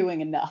not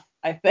doing enough,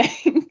 I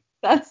think.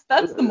 That's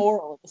the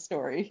moral of the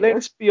story here.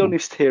 Let's be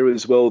honest here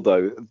as well,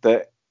 though,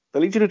 that the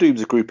Legion of Doom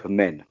is a group of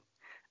men.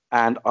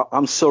 And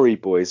I'm sorry,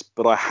 boys,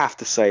 but I have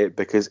to say it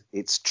because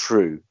it's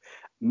true.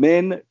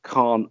 Men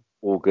can't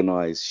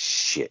organize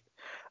shit.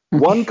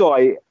 One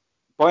guy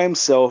by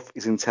himself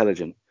is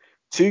intelligent.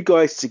 2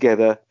 guys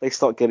together, they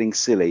start getting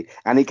silly.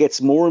 And it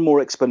gets more and more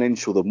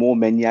exponential the more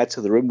men you add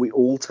to the room. We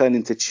all turn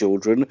into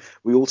children.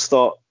 We all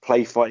start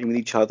play fighting with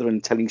each other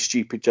and telling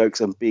stupid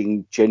jokes and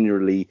being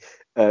generally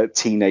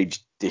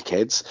teenage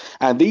dickheads.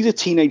 And these are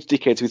teenage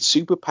dickheads with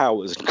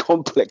superpowers and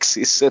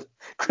complexes and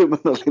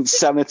criminal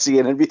insanity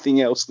and everything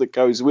else that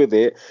goes with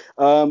it.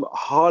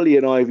 Harley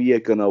and Ivy are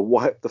going to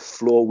wipe the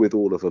floor with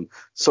all of them.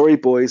 Sorry,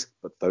 boys,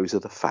 but those are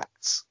the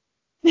facts.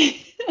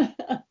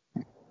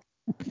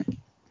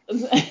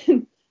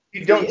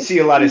 You don't see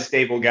a lot of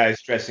stable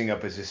guys dressing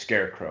up as a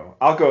scarecrow.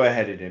 I'll go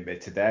ahead and admit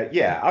to that.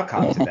 Yeah, I'll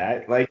cop to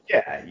that. Like,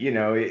 yeah,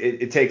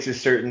 it takes a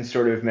certain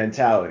sort of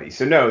mentality.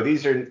 So no,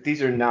 these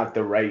are not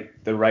the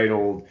right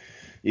old,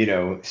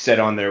 set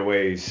on their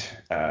ways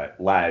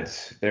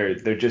lads.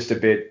 They're just a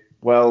bit,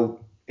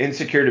 well,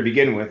 insecure to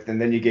begin with, and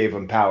then you gave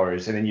them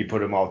powers, and then you put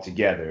them all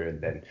together,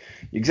 and then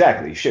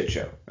exactly shit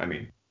show. I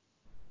mean.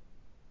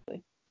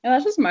 And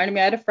that just reminded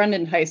me, I had a friend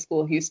in high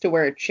school who used to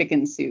wear a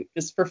chicken suit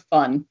just for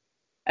fun.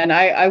 And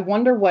I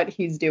wonder what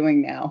he's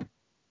doing now.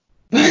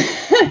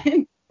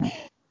 In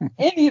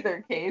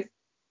either case,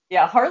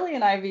 yeah, Harley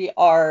and Ivy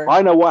are...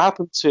 I know what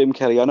happened to him,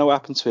 Kelly. I know what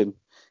happened to him.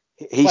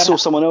 He saw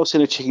someone else in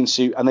a chicken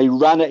suit and they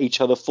ran at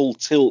each other full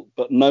tilt,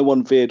 but no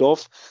one veered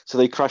off. So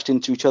they crashed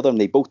into each other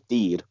and they both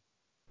died.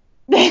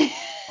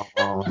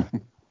 Oh,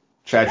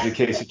 tragic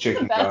case of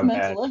chicken gone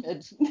bad.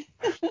 Image.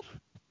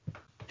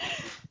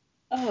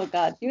 Oh,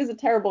 God. He was a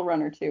terrible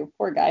runner, too.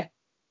 Poor guy.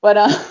 But,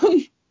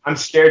 I'm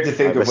scared to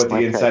think of what the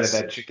inside of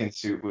that chicken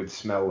suit would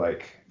smell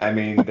like. I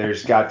mean,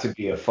 there's got to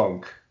be a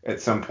funk at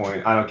some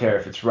point. I don't care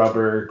if it's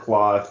rubber,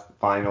 cloth,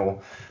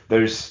 vinyl.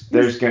 There's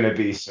going to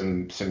be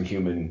some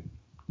human,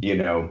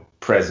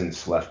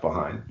 presence left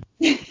behind.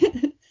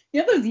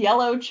 Those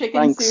yellow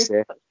chicken suits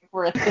Seth.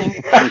 were a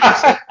thing.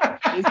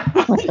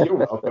 You're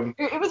welcome.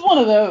 It was one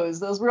of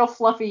those real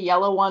fluffy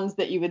yellow ones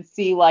that you would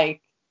see,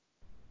 like,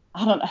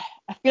 I don't know.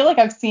 I feel like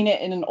I've seen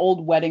it in an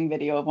old wedding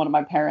video of one of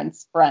my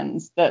parents'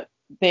 friends that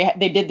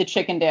they did the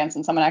chicken dance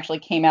and someone actually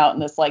came out in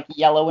this like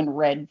yellow and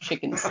red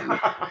chicken suit.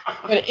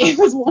 But it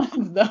was one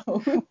of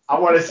those. I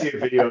want to see a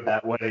video of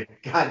that wedding.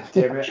 God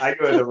damn it. I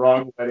go to the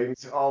wrong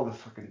weddings all the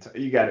fucking time.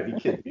 You got to be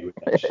kidding me with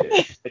that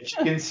shit. A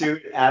chicken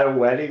suit at a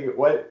wedding?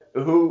 What?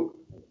 Who?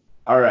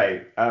 All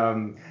right.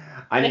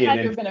 I need had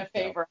to have been a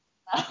favor.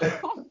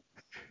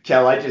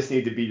 Kel, I just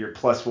need to be your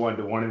 +1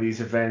 to one of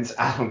these events.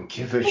 I don't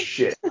give a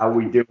shit how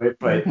we do it,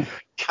 but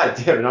God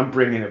damn it, I'm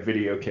bringing a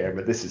video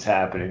camera. This is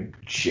happening.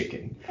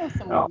 Chicken.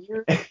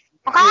 Weird.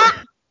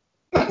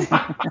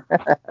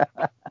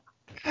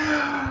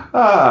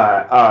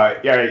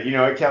 Yeah, you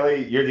know what,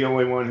 Kelly? You're the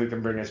only one who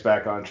can bring us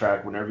back on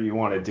track whenever you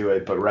want to do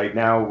it, but right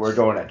now we're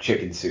going at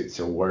chicken suit,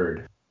 so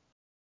word.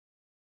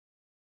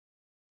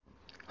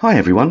 Hi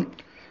everyone,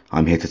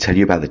 I'm here to tell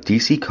you about the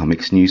DC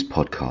Comics News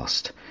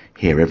Podcast.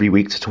 Here every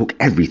week to talk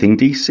everything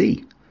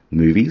DC.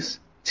 Movies,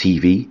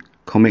 TV,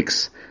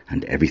 comics,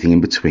 and everything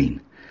in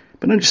between.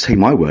 But don't just take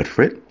my word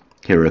for it.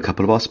 Here are a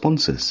couple of our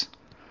sponsors.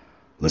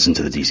 Listen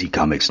to the DC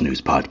Comics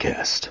News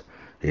Podcast.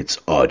 It's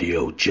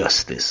audio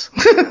justice.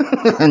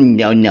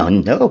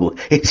 No.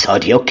 It's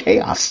audio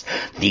chaos.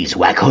 These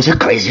wackos are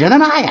crazier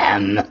than I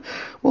am.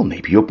 Well,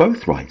 maybe you're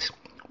both right.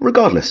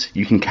 Regardless,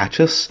 you can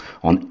catch us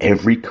on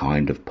every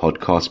kind of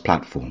podcast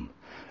platform.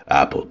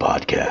 Apple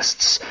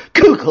Podcasts,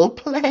 Google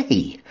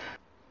Play,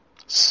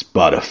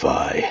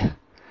 Spotify,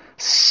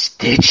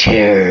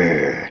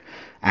 Stitcher,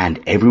 and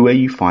everywhere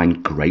you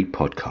find great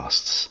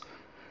podcasts.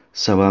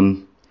 So,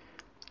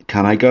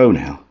 can I go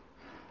now?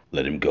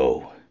 Let him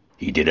go.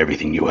 He did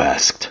everything you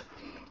asked.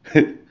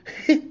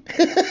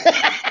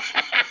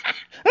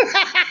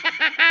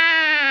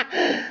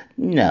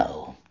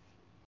 No.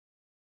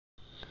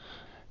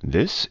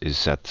 This is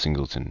Seth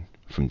Singleton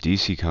from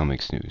DC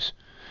Comics News,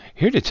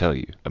 here to tell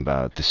you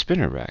about the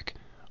Spinner Rack.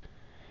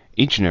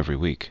 Each and every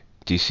week,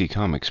 DC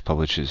Comics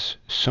publishes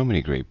so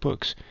many great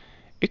books,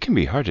 it can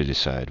be hard to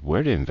decide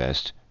where to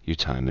invest your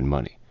time and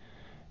money.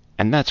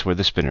 And that's where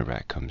the Spinner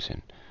Rack comes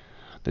in.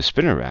 The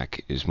Spinner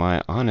Rack is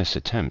my honest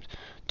attempt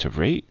to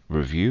rate,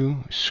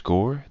 review,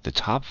 score the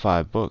top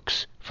 5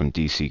 books from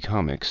DC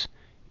Comics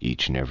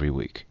each and every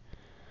week.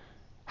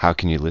 How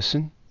can you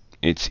listen?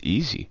 It's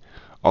easy.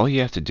 All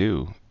you have to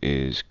do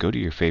is go to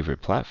your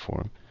favorite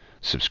platform,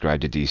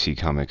 subscribe to DC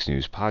Comics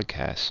News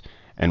Podcasts,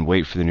 and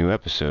wait for the new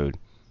episode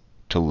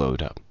to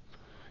load up.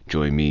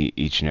 Join me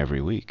each and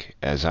every week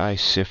as I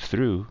sift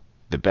through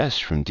the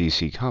best from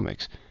DC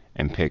Comics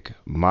and pick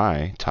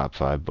my top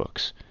 5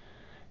 books.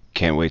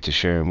 Can't wait to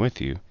share them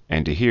with you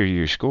and to hear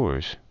your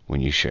scores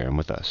when you share them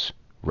with us,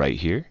 right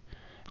here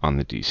on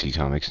the DC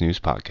Comics News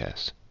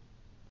Podcast.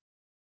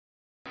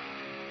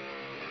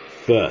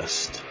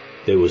 First,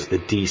 there was the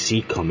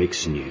DC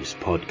Comics News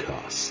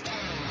Podcast.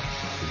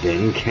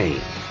 Then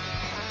came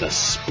the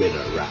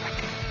Spinner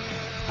Rack.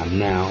 And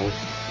now,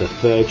 the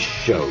third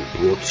show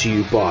brought to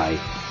you by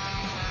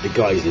the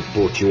guys that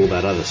brought you all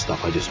that other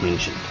stuff I just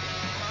mentioned.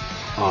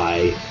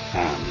 I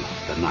Am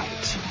the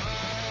Night.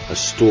 A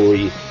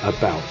story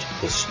about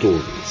the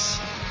stories.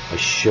 A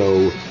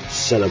show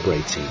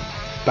celebrating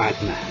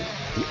Batman,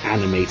 the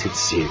animated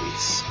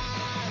series.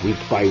 Week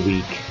by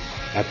week,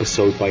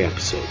 episode by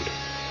episode.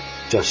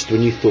 Just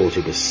when you thought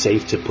it was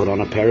safe to put on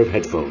a pair of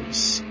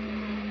headphones,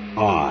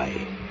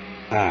 I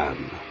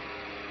am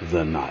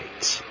the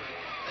Night.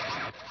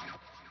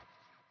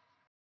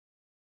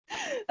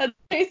 That's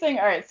amazing.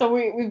 All right, so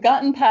we've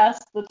gotten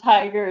past the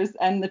tigers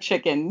and the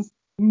chickens.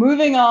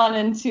 Moving on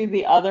into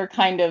the other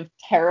kind of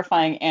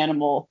terrifying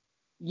animal,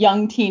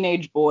 young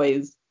teenage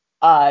boys.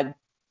 Poison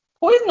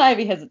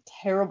Ivy has a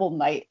terrible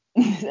night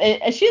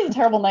She has a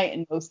terrible night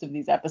in most of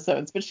these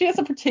episodes, but she has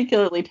a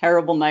particularly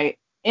terrible night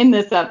in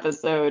this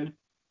episode,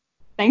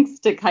 thanks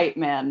to Kite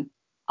Man.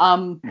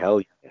 Hell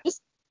yeah.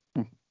 Just,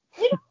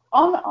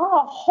 on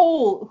a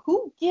whole,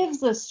 who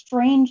gives a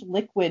strange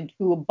liquid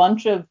to a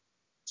bunch of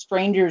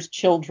strangers'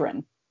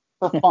 children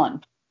for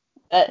fun?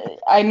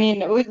 I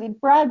mean,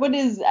 Brad,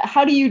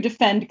 how do you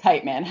defend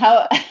Kite Man?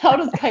 How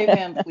does Kite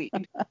Man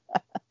plead?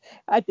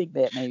 I think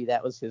that maybe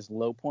that was his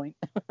low point.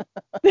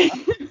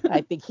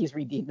 I think he's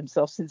redeemed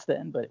himself since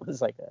then, but it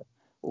was like a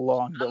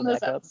long build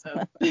back up.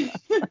 I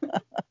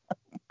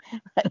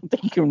don't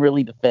think he can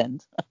really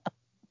defend.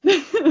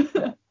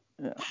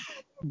 Yeah.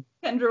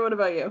 Kendra, what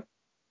about you?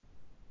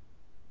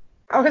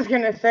 I was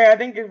gonna say, I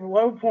think his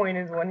low point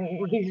is when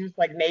he's just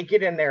like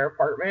naked in their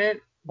apartment.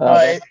 Oh,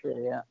 that's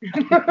true, yeah.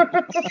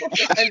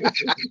 I mean,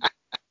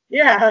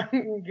 yeah,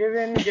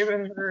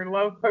 giving her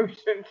love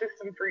potion to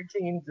some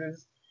preteens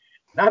is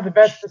not the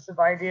bestest of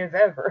ideas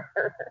ever.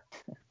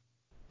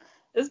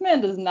 This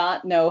man does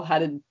not know how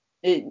to.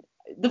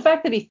 The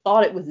fact that he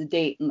thought it was a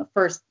date in the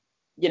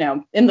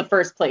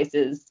first place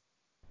is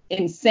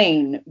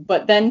insane.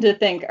 But then to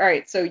think, all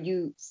right, so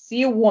you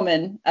see a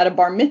woman at a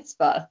bar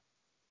mitzvah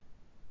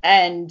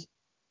and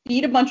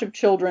feed a bunch of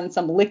children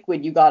some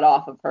liquid you got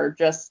off of her,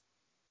 just,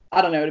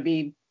 I don't know, to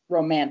be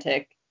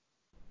romantic.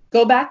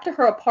 Go back to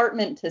her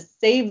apartment to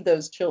save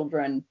those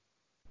children,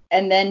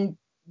 and then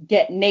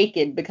get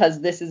naked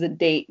because this is a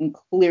date and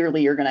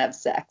clearly you're going to have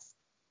sex.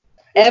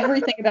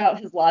 Everything about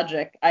his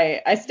logic,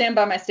 I stand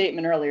by my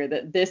statement earlier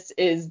that this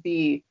is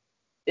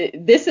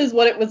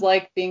what it was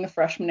like being a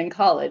freshman in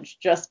college.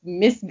 Just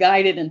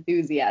misguided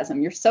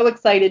enthusiasm. You're so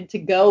excited to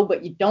go,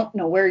 but you don't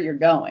know where you're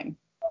going.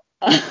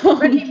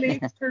 But he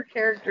makes her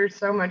character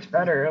so much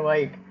better.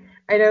 Like,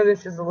 I know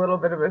this is a little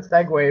bit of a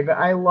segue, but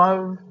I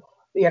love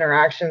the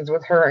interactions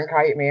with her and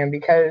Kite Man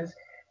because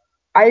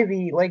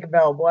Ivy, like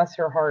Belle, bless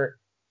her heart,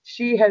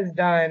 she has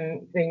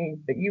done things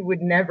that you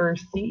would never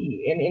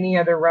see in any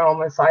other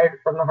realm aside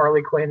from the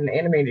Harley Quinn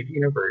animated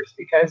universe.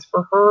 Because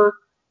for her,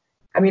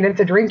 I mean, it's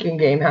a drinking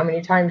game. How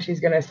many times she's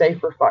going to say,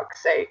 for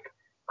fuck's sake,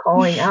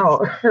 calling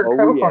out her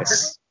cohort.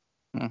 Yes.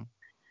 Now,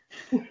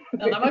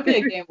 that might be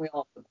a game we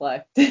all have to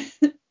play.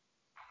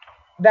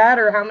 That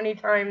or how many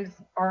times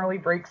Harley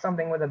breaks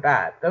something with a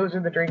bat. Those are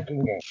the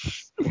drinking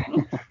games.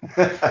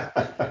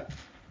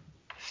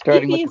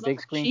 Starting with the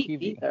big screen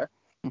TV. Either.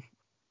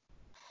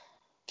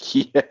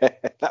 Yeah,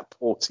 that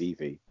poor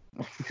TV.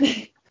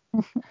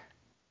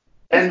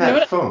 And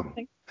that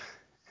phone.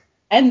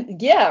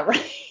 And yeah,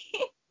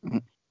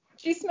 right.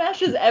 She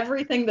smashes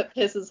everything that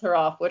pisses her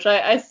off, which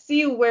I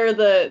see where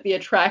the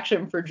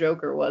attraction for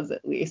Joker was,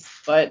 at least.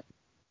 But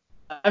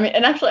I mean,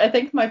 and actually, I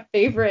think my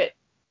favorite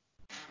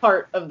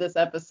part of this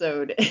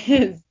episode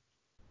is,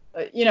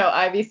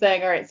 Ivy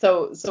saying, all right,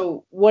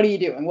 so what are you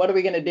doing? What are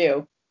we going to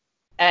do?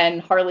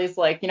 And Harley's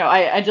like,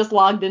 I just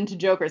logged into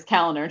Joker's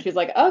calendar. And she's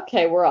like,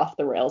 okay, we're off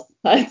the rails.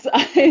 I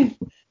think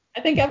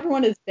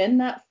everyone has been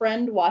that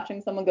friend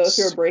watching someone go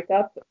through a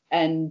breakup.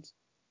 And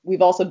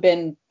we've also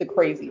been the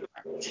crazy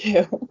friend,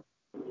 too.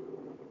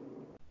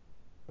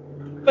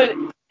 But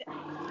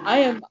I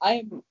am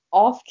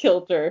off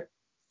kilter.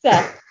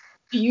 Seth,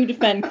 do you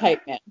defend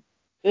Kite Man?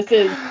 This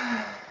is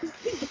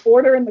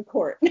order in the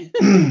court.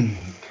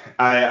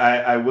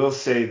 I will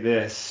say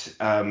this.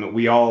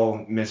 We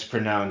all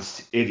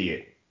mispronounced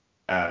idiot.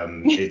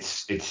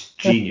 It's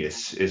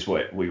genius is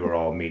what we were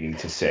all meaning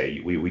to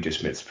say. We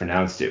just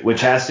mispronounced it,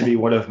 which has to be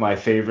one of my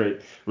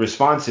favorite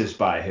responses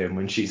by him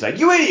when she's like,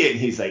 "You idiot!" And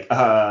he's like,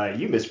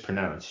 you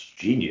mispronounced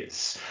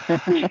genius."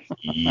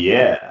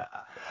 Yeah.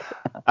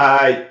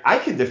 I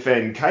can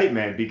defend Kite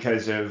Man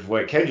because of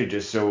what Kendra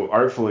just so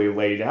artfully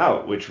laid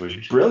out, which was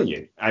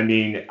brilliant. I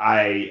mean,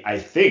 I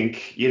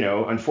think,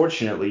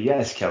 unfortunately,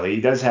 yes, Kelly,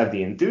 he does have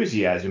the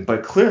enthusiasm,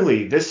 but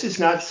clearly this is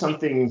not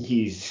something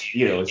he's,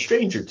 a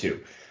stranger to.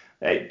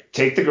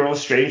 Take the girl's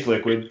strange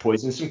liquid,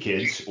 poison some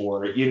kids,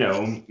 or,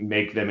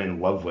 make them in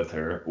love with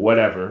her,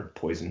 whatever,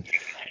 poison.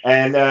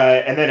 And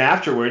then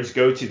afterwards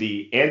go to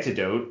the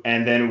antidote,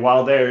 and then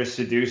while there,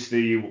 seduce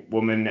the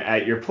woman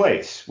at your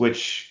place,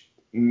 which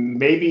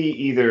maybe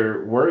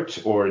either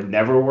worked or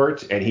never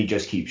worked, and he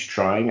just keeps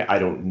trying. I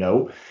don't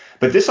know.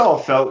 But this all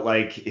felt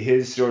like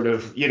his sort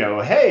of,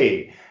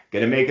 hey,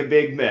 gonna make a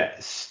big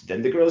mess.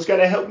 Then the girl's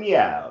gotta help me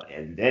out.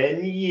 And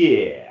then,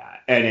 yeah.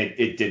 And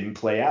it didn't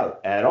play out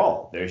at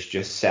all. There's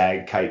just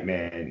sad Kite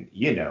Man,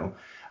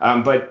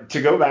 But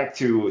to go back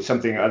to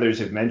something others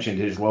have mentioned,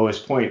 his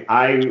lowest point,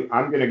 I'm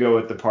going to go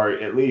with the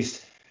part, at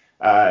least,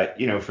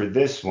 for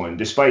this one,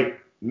 despite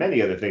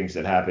many other things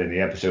that happen in the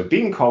episode,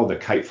 being called a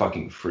kite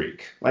fucking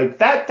freak. Like,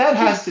 that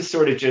has to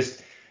sort of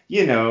just,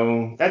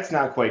 that's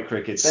not quite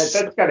cricket.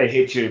 That's got to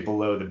hit you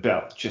below the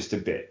belt just a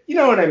bit. You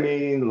know what I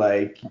mean?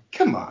 Like,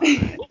 come on.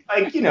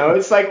 Like,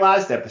 it's like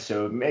last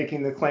episode,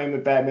 making the claim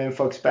that Batman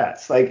fucks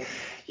bats. Like,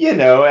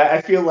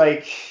 I feel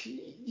like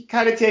you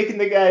kind of taking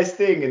the guy's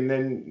thing and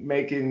then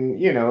making,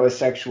 a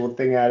sexual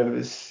thing out of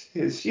his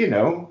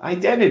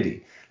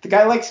identity. The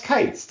guy likes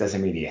kites.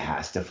 Doesn't mean he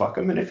has to fuck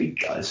him. And if he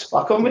does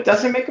fuck him, it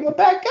doesn't make him a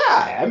bad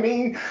guy. I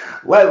mean,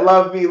 let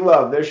love be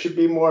love. There should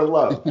be more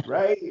love,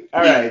 right?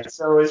 All right.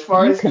 So as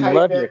far You as can Kite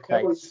love Man your goes,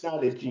 kites. he's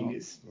not a Just don't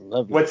genius.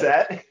 love your What's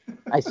kites. that?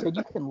 I said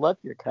you can love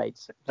your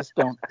kites, just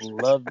don't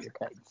love your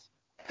kites.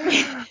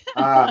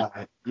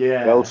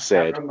 Yeah. Well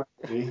said.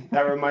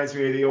 That reminds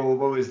me of the old,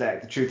 what was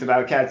that? The Truth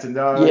About Cats and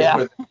Dogs?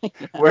 Yeah.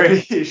 Where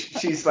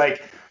she's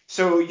like,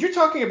 so you're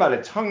talking about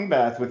a tongue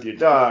bath with your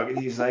dog? And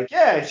he's like,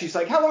 yeah. And she's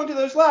like, how long do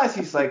those last?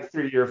 He's like,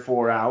 3 or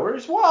 4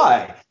 hours.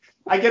 Why?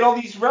 I get all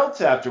these relts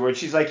afterwards.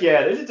 She's like,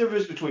 yeah, there's a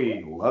difference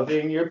between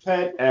loving your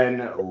pet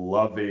and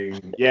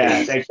loving.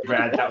 Yeah, thank you,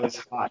 Brad. That was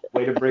hot.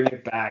 Way to bring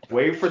it back.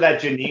 Wait for that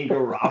Janine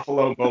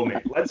Garofalo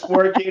moment. Let's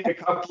work in a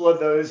couple of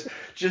those.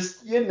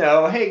 Just,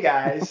 hey,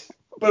 guys.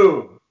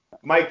 Boom.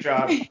 Mic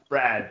drop.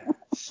 Brad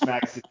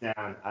smacks it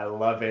down. I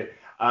love it.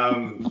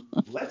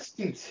 Let's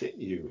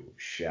continue,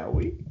 shall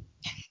we?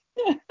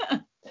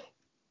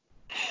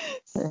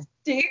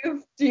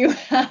 Steve, do you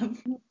have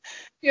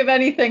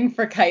anything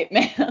for Kite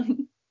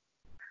Man?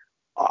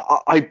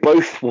 I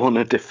both want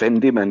to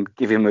defend him and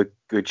give him a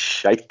good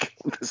shake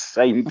at the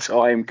same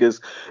time because,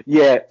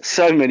 yeah,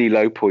 so many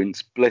low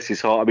points. Bless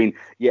his heart. I mean,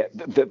 yeah,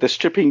 the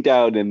stripping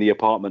down in the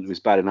apartment was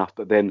bad enough,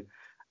 but then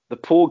the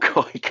poor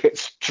guy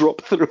gets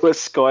dropped through a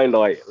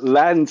skylight,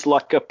 lands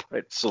like a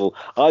pretzel.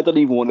 I don't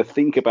even want to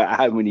think about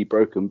how many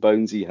broken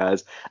bones he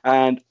has,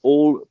 and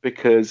all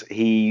because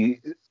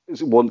he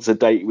wants a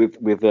date with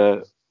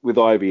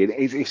Ivy, and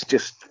it's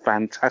just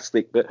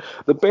fantastic. But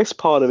the best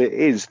part of it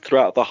is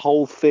throughout the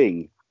whole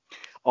thing,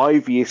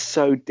 Ivy is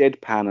so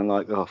deadpan and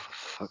like, oh, for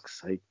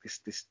fuck's sake,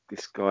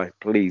 this guy,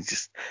 please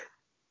just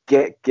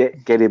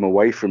get him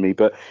away from me.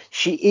 But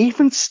she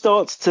even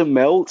starts to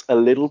melt a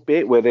little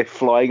bit where they're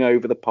flying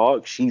over the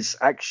park. She's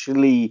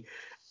actually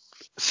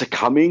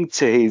succumbing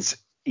to his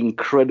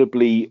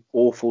incredibly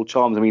awful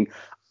charms. I mean,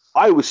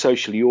 I was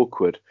socially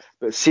awkward,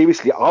 but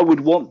seriously, I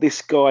would want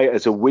this guy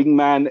as a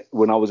wingman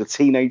when I was a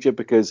teenager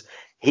because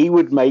he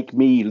would make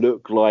me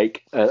look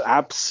like an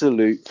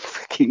absolute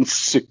freaking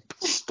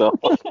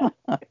superstar.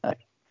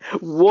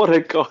 What a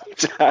guy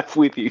to have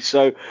with you.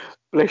 So,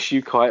 bless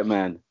you, Kite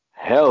Man.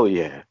 Hell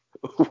yeah.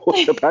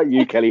 What about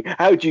you, Kelly?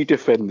 How do you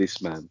defend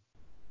this man?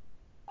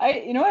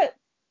 You know what,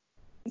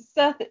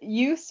 Seth,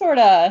 you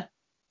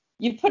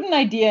put an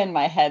idea in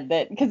my head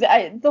that, because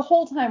the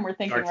whole time we're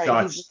thinking, Dark right,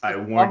 thoughts. he's I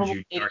warned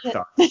you, dark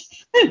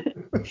thoughts.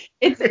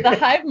 It's the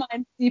hive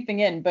mind seeping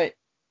in, but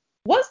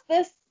was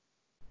this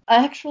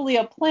actually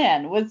a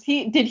plan?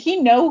 Did he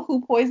know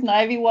who Poison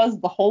Ivy was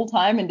the whole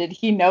time, and did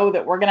he know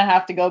that we're gonna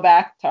have to go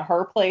back to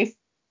her place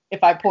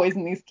if I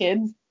poison these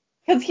kids?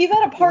 Because he's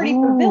at a party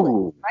for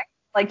villains, right?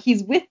 Like,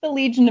 he's with the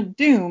Legion of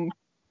Doom,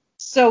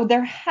 so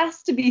there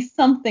has to be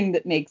something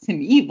that makes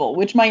him evil,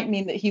 which might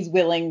mean that he's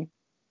willing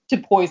to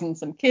poison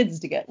some kids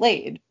to get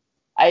laid.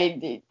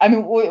 I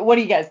mean, what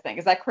do you guys think?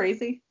 Is that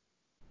crazy?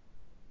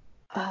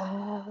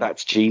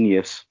 That's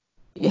genius.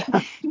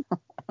 Yeah.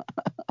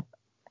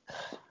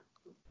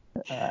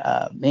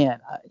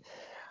 Man,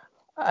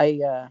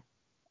 I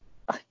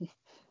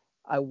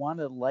want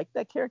to like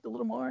that character a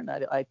little more, and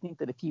I think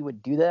that if he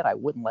would do that, I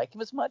wouldn't like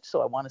him as much.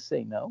 So I want to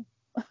say no.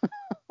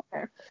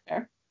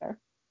 Fair.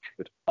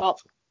 Well,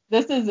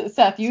 this is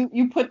Seth.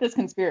 You put this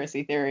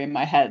conspiracy theory in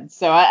my head.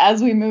 So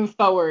as we move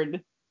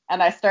forward,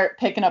 and I start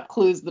picking up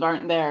clues that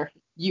aren't there,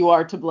 you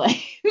are to blame.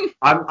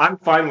 I'm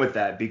fine with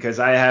that because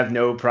I have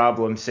no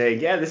problem saying,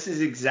 yeah, this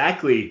is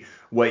exactly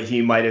what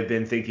he might have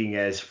been thinking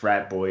as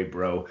frat boy,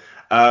 bro.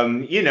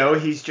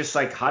 He's just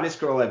like, hottest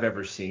girl I've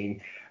ever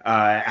seen.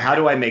 How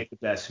do I make the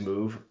best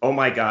move? Oh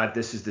my God,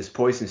 this is this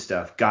poison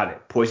stuff. Got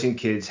it. Poison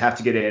kids have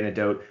to get an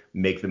antidote.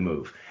 Make the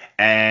move.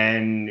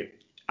 And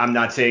I'm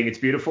not saying it's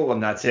beautiful. I'm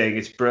not saying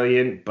it's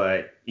brilliant,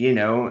 but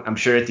I'm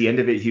sure at the end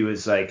of it he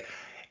was like,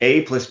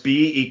 A plus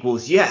B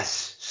equals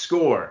yes,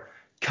 score.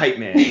 Kite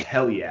Man,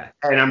 hell yeah.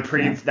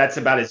 And that's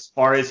about as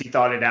far as he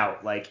thought it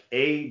out. Like,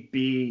 A,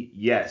 B,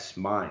 yes,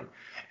 mine.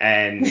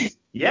 And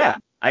yeah,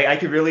 I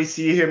could really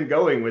see him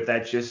going with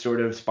that just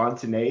sort of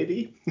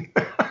spontaneity.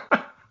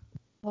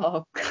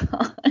 Oh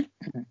God.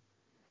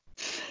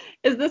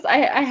 Is this,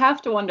 I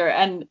have to wonder,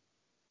 and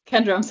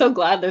Kendra, I'm so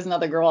glad there's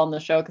another girl on the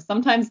show, because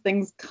sometimes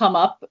things come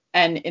up,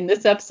 and in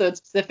this episode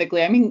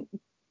specifically, I mean,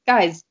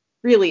 guys,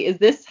 really, is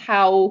this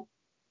how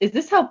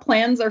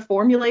plans are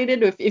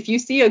formulated? If you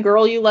see a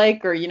girl you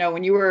like, or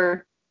when you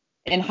were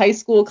in high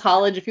school,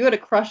 college, if you had a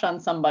crush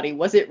on somebody,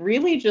 was it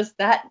really just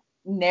that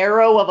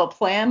narrow of a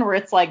plan where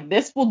it's like,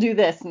 this will do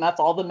this and that's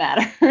all that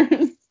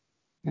matters?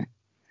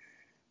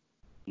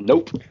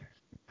 Nope.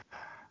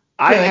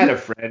 I had a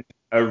friend,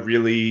 a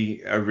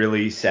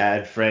really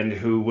sad friend,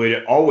 who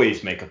would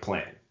always make a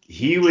plan.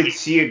 He would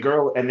see a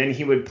girl and then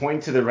he would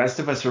point to the rest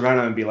of us around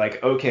him and be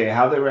like, okay,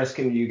 how the rest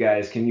can you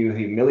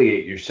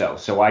humiliate yourself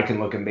so I can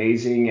look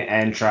amazing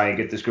and try and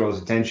get this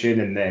girl's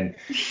attention, and then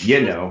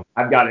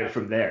I've got it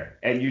from there.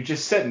 And you're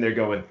just sitting there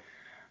going,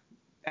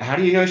 how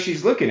do you know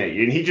she's looking at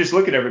you? And he just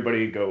look at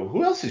everybody and go,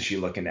 who else is she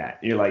looking at?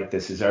 And you're like,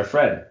 this is our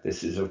friend.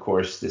 This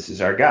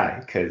is our guy,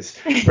 because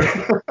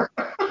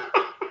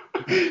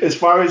As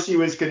far as he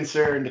was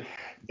concerned,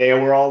 they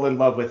were all in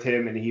love with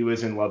him, and he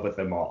was in love with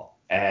them all.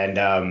 And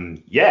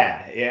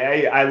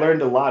I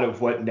learned a lot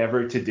of what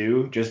never to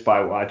do just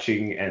by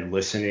watching and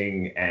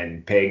listening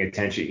and paying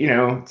attention.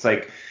 It's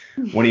like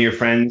one of your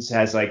friends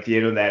has like,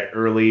 that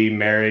early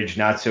marriage,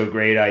 not so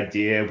great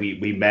idea.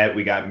 We met,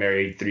 we got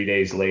married 3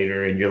 days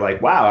later, and you're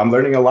like, wow, I'm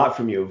learning a lot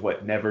from you of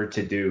what never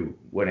to do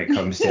when it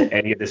comes to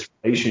any of this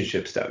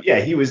relationship stuff. Yeah,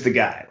 he was the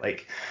guy.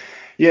 Like,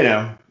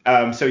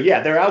 so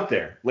yeah, they're out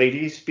there.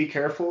 Ladies, be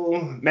careful.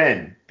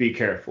 Men, be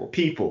careful.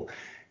 People,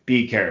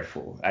 be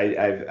careful.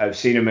 I've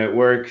seen them at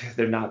work.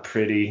 They're not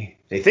pretty.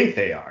 They think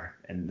they are,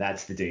 and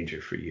that's the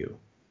danger for you.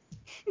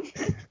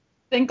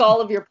 Think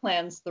all of your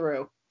plans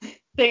through.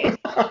 Things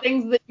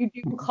that you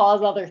do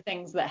cause other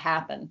things that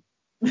happen.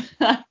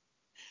 That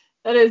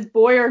is,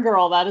 boy or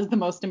girl, that is the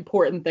most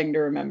important thing to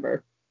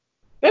remember.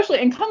 Especially,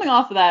 and coming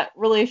off of that,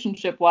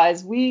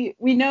 relationship-wise, we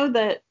know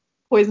that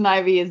Poison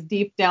Ivy is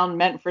deep down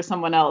meant for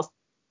someone else.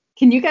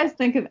 Can you guys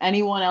think of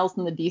anyone else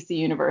in the DC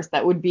universe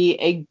that would be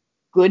a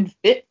good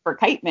fit for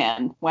Kite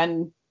Man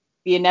when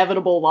the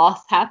inevitable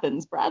loss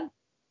happens, Brad?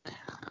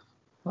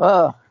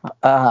 Oh,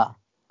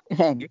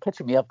 man, you're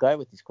catching me off guard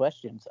with these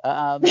questions.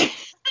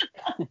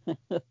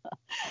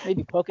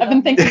 Maybe Polka Dot. I've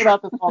been thinking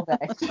about this all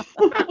day.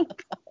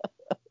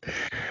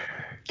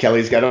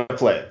 Kelly's got to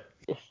play.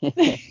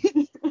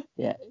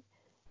 Yeah,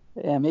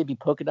 maybe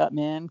Polka Dot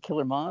Man,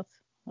 Killer Moth.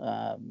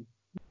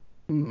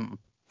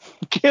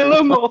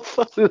 Killer Moth,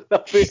 I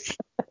love it.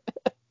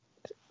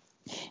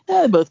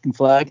 They both can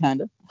fly,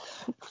 kind of.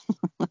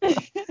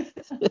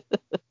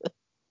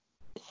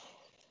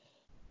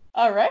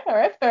 All right,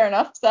 fair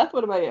enough. Seth,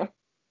 what about you?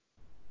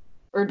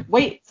 Or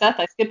wait, Seth,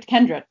 I skipped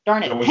Kendra.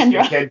 Darn it,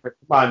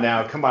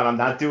 Kendra. Come on, I'm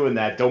not doing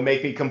that. Don't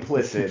make me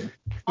complicit.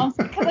 Because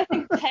I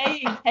think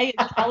Tay is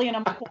Kelly, and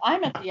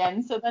I'm at the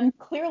end, so then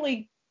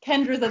clearly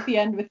Kendra's at the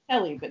end with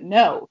Kelly, but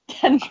no,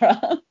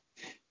 Kendra.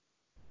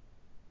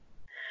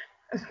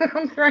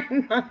 I'm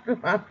trying not to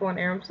laugh one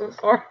here. I'm so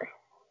sorry.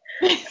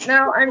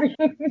 No, I mean,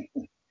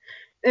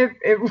 if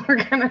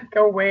we're gonna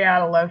go way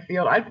out of left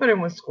field, I'd put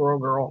him with Squirrel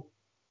Girl.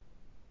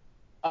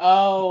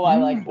 Oh, I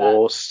like that.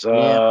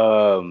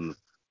 Awesome.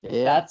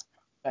 Yeah. That's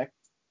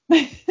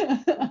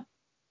perfect.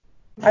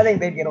 I think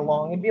they'd get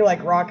along. It'd be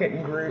like Rocket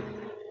and Groot.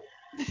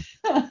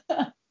 That's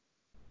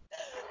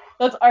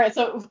all right.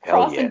 So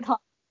crossing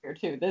comics here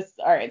too.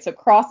 All right. So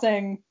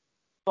crossing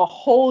the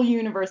whole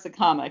universe of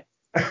comics.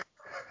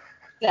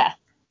 Death.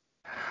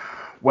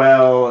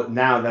 Well,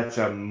 now that's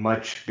a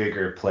much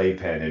bigger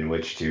playpen in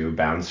which to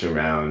bounce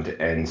around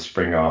and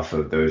spring off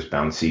of those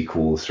bouncy,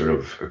 cool sort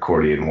of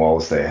accordion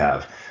walls they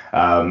have.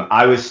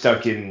 I was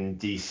stuck in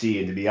DC,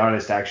 and to be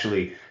honest,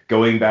 actually,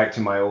 going back to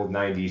my old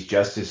 90s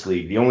Justice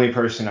League, the only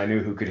person I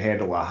knew who could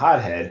handle a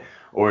hothead,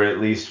 or at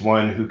least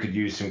one who could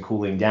use some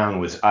cooling down,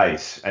 was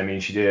Ice. I mean,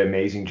 she did an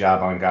amazing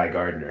job on Guy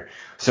Gardner.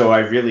 So I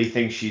really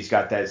think she's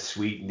got that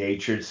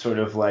sweet-natured sort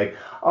of like,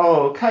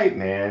 oh, Kite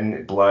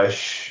Man,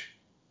 blush,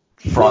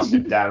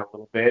 frosted down a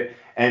little bit,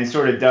 and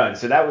sort of done.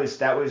 So that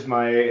was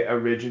my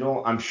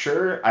original. I'm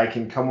sure I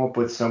can come up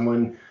with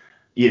someone,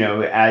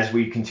 as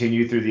we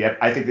continue through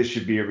I think this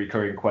should be a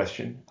recurring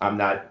question. I'm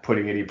not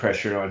putting any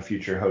pressure on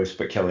future hosts,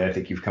 but Kelly, I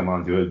think you've come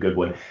on to a good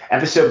one.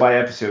 Episode by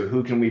episode,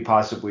 who can we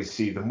possibly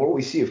see? The more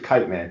we see of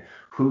Kite Man,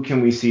 who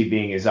can we see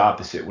being his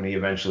opposite when he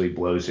eventually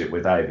blows it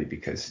with Ivy?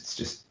 Because it's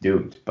just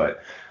doomed.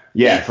 But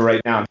yeah, for right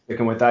now, I'm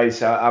sticking with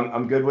Ice.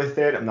 I'm good with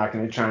it. I'm not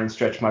going to try and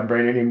stretch my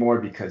brain anymore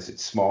because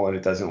it's small and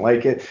it doesn't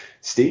like it.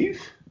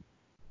 Steve?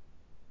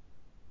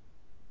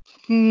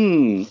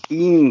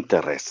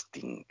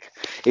 Interesting.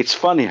 It's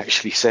funny,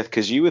 actually, Seth,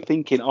 because you were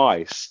thinking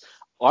Ice.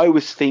 I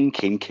was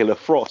thinking Killer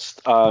Frost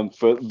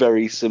for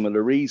very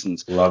similar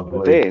reasons. Lovely.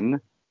 But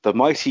then the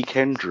mighty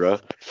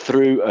Kendra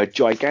threw a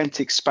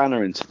gigantic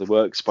spanner into the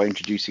works by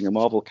introducing a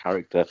Marvel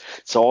character.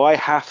 So I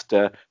have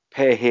to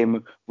pair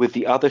him with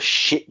the other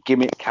shit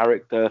gimmick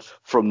character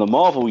from the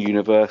Marvel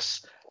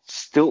universe,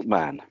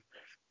 Stiltman.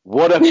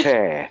 What a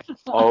pair.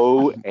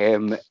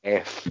 OMFG.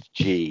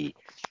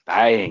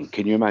 Bang.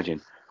 Can you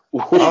imagine?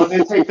 Oh,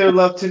 they take their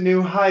love to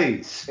new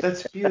heights.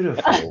 That's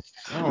beautiful.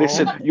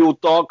 Listen, your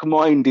dark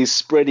mind is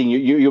spreading.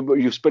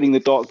 You're spreading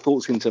the dark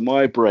thoughts into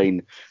my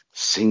brain.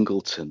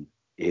 Singleton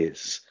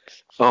is.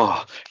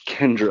 Oh,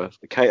 Kendra.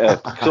 Okay,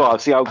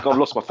 see, I've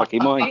lost my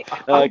fucking mind.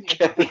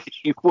 Kelly,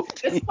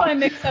 this is why I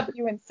mix up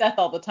you and Seth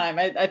all the time.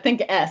 I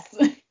think S.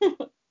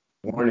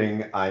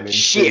 Warning, I'm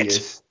insidious.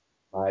 Shit.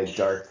 My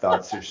dark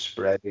thoughts are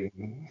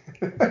spreading.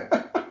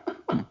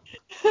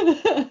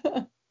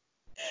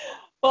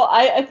 Well,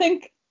 I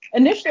think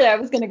initially I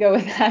was going to go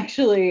with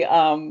actually,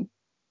 I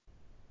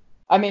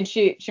mean,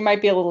 she might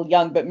be a little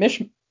young, but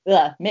Mish,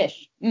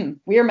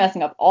 we are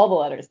messing up all the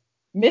letters.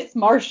 Miss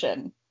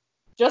Martian.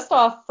 Just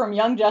off from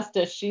Young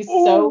Justice, she's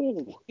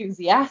so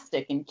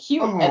enthusiastic and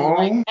cute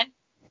and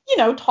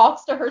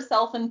talks to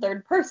herself in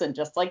third person,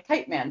 just like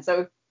Kite Man.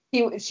 So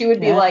she would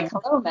be like,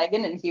 hello,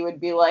 Megan, and he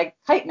would be like,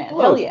 Kite Man,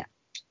 hell yeah.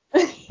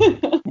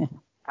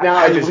 Now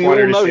I just we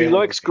all know he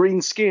likes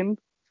green skin.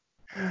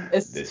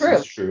 This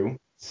is true.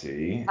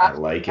 See, I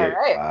like it.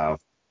 Right. Wow.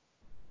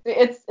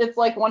 It's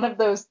like one of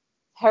those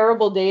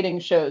terrible dating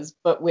shows,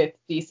 but with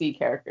DC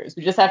characters.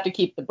 We just have to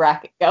keep the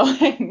bracket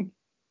going.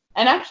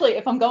 And actually,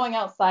 if I'm going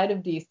outside of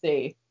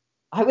DC,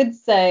 I would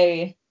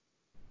say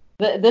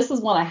this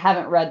is one I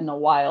haven't read in a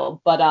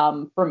while, but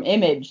from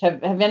Image,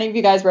 have any of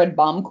you guys read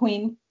Bomb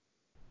Queen?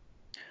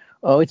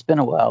 Oh, it's been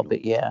a while,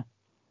 but yeah.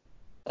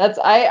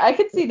 I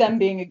could see them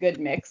being a good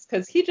mix,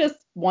 because he just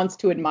wants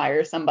to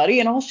admire somebody,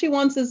 and all she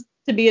wants is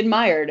to be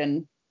admired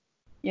and,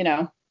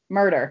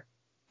 murder.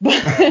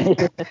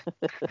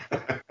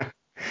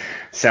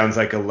 Sounds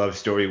like a love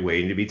story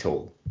waiting to be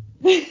told.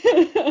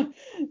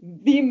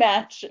 The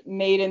match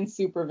made in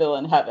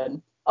supervillain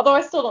heaven. Although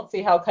I still don't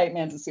see how Kite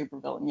Man's a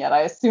supervillain yet.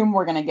 I assume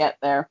we're going to get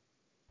there.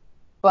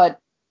 But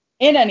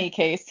in any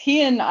case,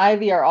 he and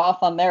Ivy are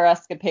off on their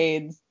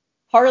escapades.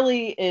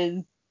 Harley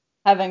is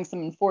having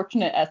some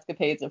unfortunate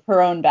escapades of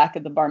her own back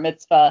at the bar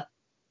mitzvah.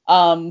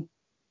 I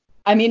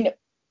mean,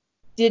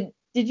 did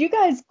you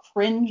guys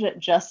cringe at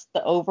just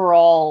the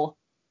overall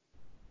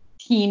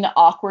teen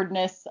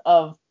awkwardness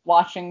of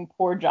watching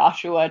poor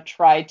Joshua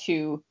try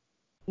to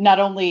not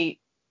only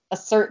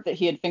assert that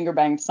he had finger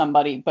banged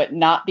somebody, but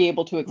not be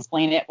able to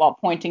explain it while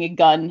pointing a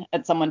gun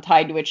at someone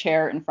tied to a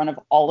chair in front of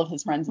all of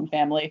his friends and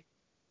family?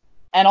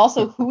 And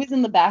also, who is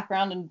in the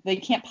background? And they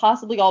can't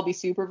possibly all be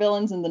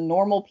supervillains, and the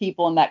normal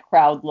people in that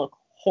crowd look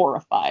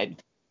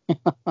horrified.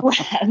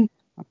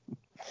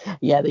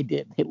 Yeah, they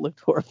did. They looked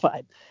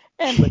horrified.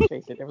 And let's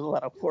face it, there was a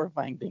lot of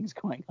horrifying things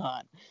going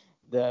on.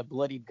 The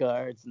bloodied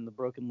guards and the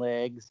broken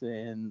legs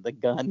and the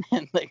gun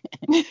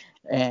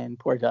and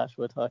poor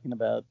Joshua talking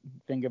about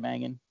finger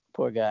banging.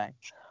 Poor guy.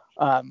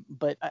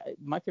 But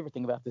my favorite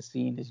thing about this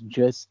scene is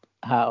just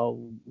how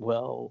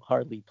well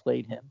Harley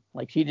played him.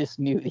 Like, she just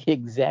knew the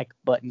exact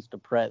buttons to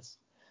press.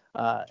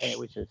 And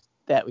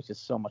that was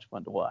just so much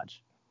fun to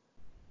watch.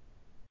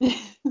 That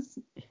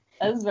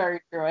is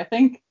very true. I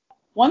think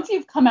once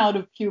you've come out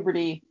of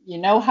puberty, you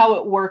know how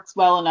it works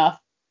well enough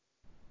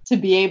to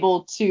be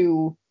able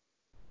to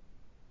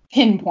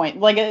pinpoint.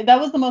 Like, that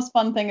was the most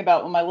fun thing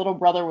about when my little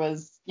brother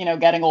was,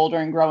 getting older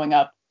and growing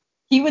up.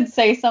 He would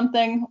say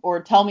something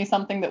or tell me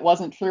something that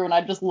wasn't true, and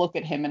I'd just look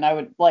at him, and I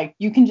would,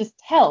 you can just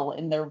tell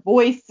in their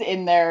voice,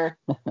 in their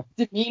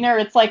demeanor.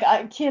 It's like,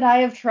 kid, I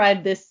have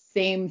tried this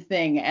same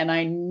thing, and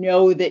I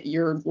know that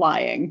you're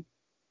lying.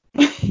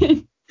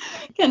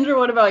 Kendra,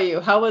 what about you?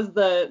 How was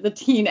the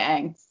teen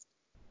angst?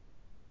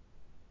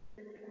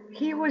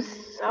 He was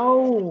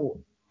so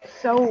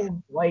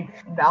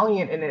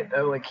valiant in it,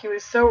 though. Like, he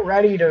was so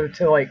ready to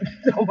to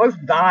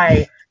almost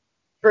die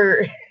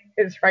for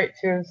his right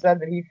to have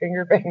said that he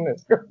finger banged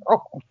this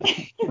girl.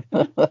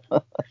 It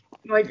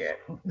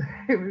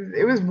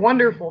was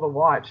wonderful to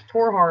watch.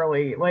 Poor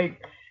Harley.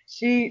 Like,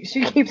 she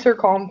keeps her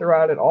calm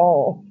throughout it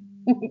all.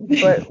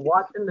 But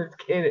watching this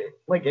kid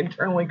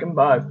internally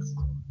combust,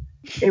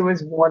 it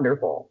was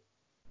wonderful.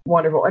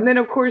 Wonderful. And then,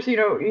 of course,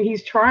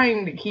 he's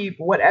trying to keep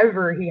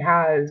whatever he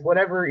has,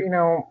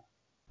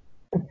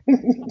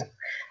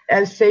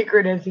 as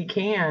sacred as he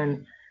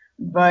can.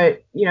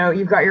 But,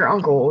 you've got your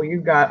uncle,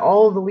 you've got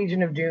all of the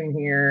Legion of Doom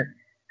here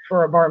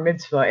for a bar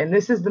mitzvah, and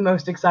this is the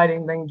most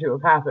exciting thing to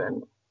have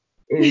happened,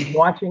 is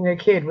watching a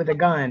kid with a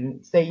gun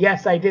say,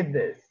 yes, I did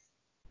this.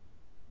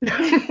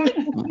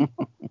 Poor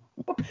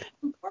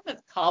Miss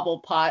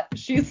Cobblepot.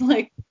 She's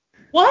like,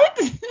 what?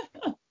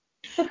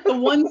 The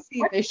one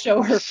scene they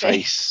show her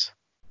face.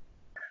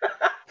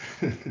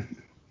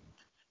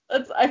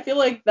 I feel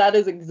like that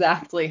is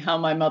exactly how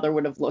my mother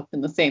would have looked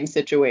in the same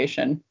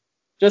situation.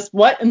 Just,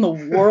 what in the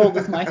world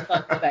is my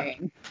son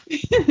saying?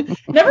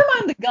 Never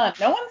mind the gun.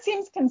 No one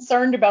seems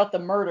concerned about the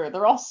murder.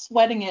 They're all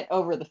sweating it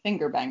over the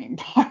finger banging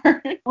part.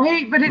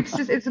 Right, but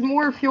it's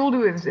more fuel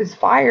to his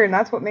fire, and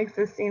that's what makes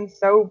this scene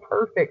so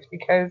perfect,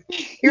 because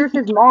here's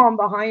his mom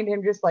behind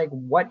him just like,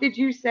 what did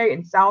you say?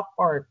 In South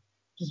Park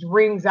just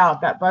rings out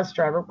that bus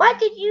driver, what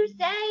did you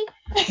say?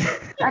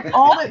 That's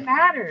all that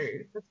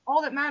matters. That's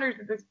all that matters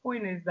at this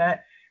point, is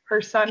that her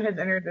son has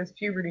entered this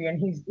puberty, and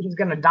he's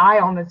gonna die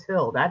on this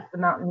hill. That's the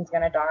mountain he's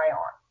gonna die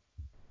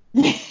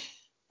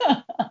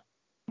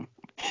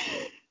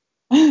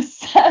on.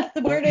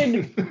 Seth, where did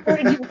you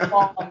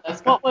fall on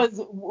this? What was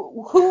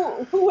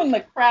who in the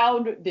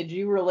crowd did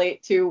you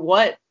relate to?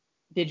 What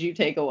did you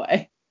take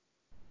away?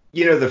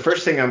 The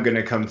first thing I'm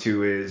gonna come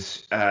to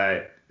is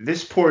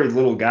this poor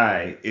little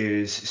guy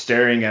is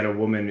staring at a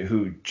woman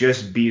who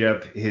just beat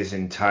up his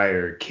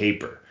entire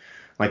caper.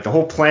 Like, the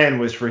whole plan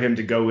was for him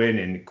to go in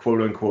and,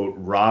 quote unquote,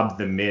 rob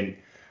the mint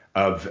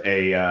of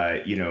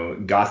a,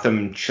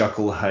 Gotham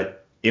Chuckle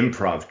Hut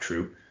improv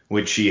troupe,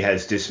 which she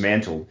has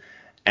dismantled.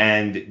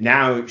 And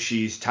now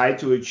she's tied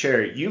to a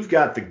chair. You've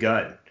got the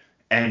gun.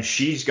 And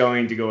she's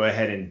going to go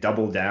ahead and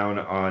double down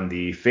on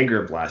the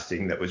finger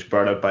blasting that was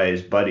brought up by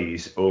his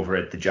buddies over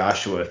at the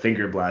Joshua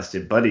Finger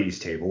Blasted Buddies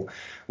table,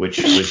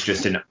 which was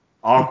just an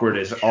awkward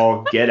as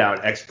all get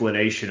out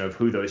explanation of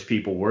who those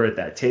people were at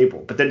that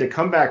table. But then to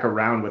come back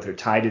around with her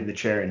tied in the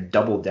chair and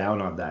double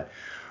down on that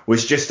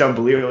was just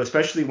unbelievable,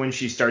 especially when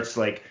she starts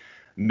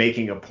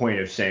making a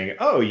point of saying,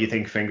 oh, you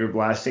think finger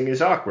blasting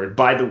is awkward.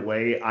 By the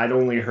way, I'd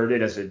only heard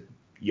it as a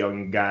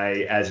young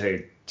guy as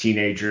a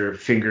teenager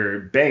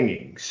finger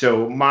banging.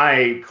 So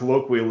my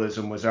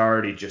colloquialism was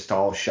already just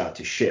all shot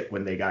to shit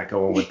when they got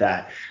going with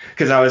that.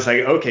 Because I was like,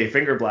 okay,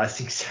 finger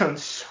blasting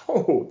sounds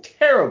so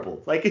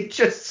terrible. Like, it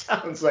just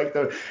sounds like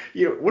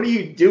what are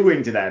you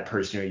doing to that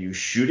person? Are you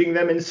shooting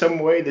them in some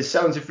way? This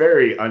sounds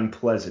very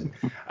unpleasant.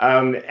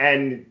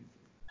 And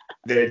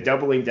they're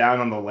doubling down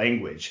on the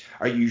language.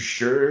 Are you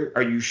sure?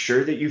 Are you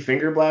sure that you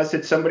finger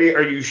blasted somebody?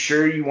 Are you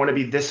sure you want to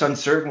be this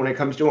uncertain when it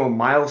comes to a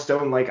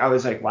milestone? Like, I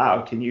was like,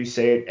 wow, can you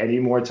say it any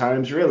more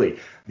times? Really?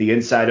 The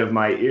inside of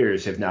my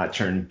ears have not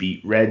turned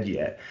beet red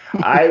yet.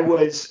 I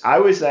was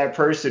that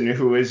person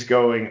who was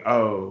going,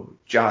 oh,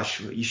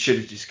 Joshua, you should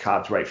have just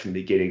copped right from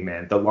the beginning,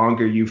 man. The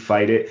longer you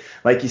fight it,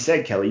 like you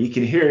said, Kelly, you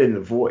can hear it in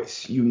the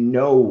voice. You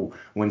know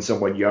when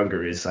someone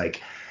younger is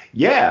like,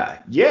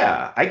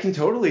 yeah, I can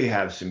totally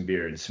have some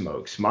beer and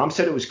smokes. Mom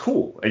said it was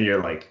cool. And you're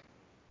like,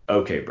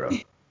 okay, bro,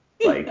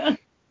 like,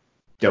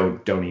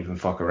 don't even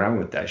fuck around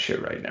with that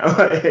shit right now.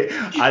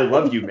 I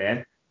love you,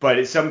 man.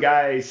 But some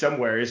guy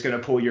somewhere is going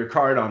to pull your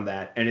card on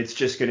that, and it's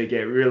just going to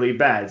get really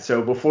bad.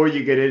 So before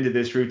you get into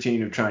this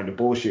routine of trying to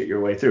bullshit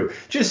your way through,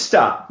 just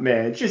stop,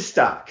 man. Just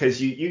stop,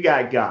 because you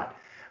got.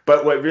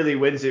 But what really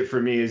wins it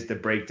for me is the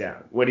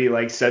breakdown. When he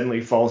like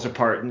suddenly falls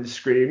apart and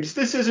screams,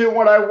 "This isn't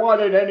what I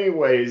wanted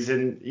anyways."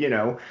 And,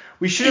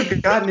 we should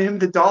have gotten him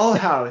the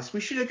dollhouse. We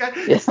should have got,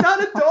 it's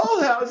not a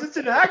dollhouse. It's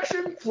an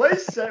action play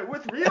set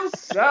with real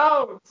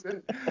sounds.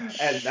 And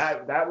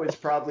that was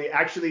probably,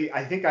 actually,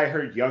 I think I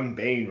heard Young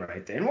Bane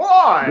right then.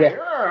 Why?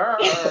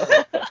 Yeah.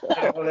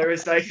 There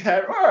was like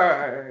that,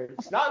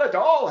 it's not a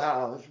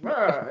dollhouse.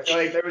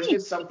 Like, there was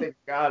just something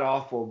god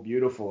awful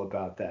beautiful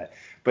about that.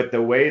 But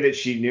the way that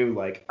she knew,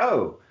 like,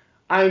 oh,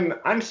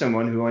 I'm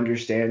someone who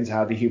understands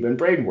how the human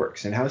brain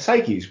works and how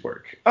psyches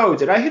work. Oh,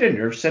 did I hit a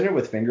nerve center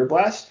with finger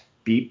blast?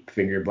 Beep,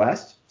 finger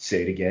blast.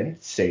 Say it again.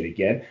 Say it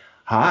again.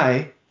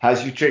 Hi,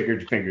 how's your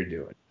triggered finger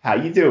doing? How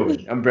you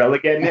doing? Umbrella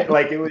getting it?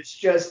 Like, it was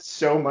just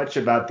so much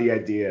about the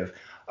idea of,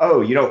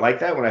 oh, you don't like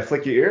that when I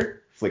flick your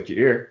ear? Flick your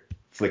ear.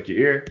 Flick your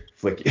ear.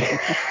 Flick your ear.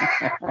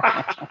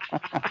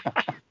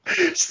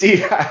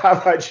 Steve, how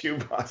about you,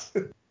 boss?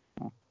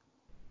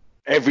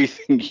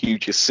 Everything you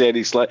just said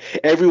is like,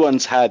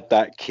 everyone's had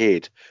that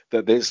kid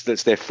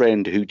that's their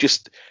friend who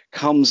just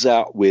comes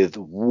out with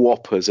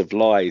whoppers of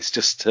lies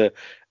just to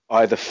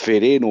either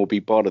fit in or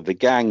be part of the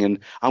gang. And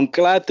I'm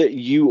glad that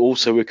you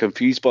also were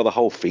confused by the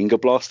whole finger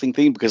blasting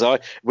thing, because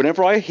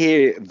whenever I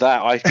hear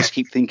that, I just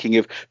keep thinking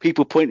of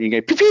people pointing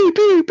and going, pew,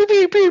 pew, pew,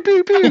 pew, pew,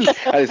 pew, pew. And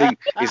I think,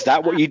 is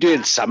that what you do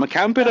in summer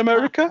camp in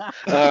America?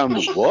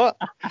 What?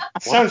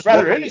 Sounds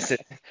rather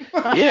innocent.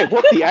 Yeah,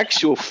 what the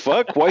actual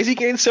fuck? Why is he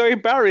getting so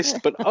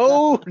embarrassed? But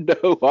oh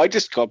no, I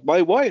just got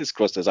my wires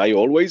crossed, as I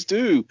always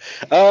do.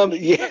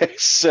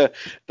 Yes,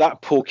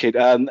 that poor kid.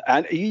 And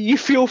you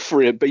feel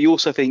for him, but you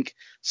also think,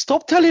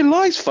 stop telling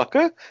lies,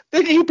 fucker.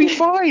 Then you'll be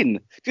fine.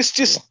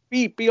 Just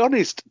be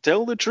honest.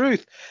 Tell the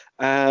truth.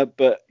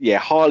 But yeah,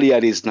 Harley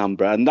had his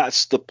number, and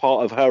that's the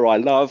part of her I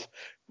love.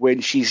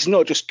 When she's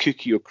not just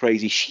kooky or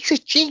crazy, she's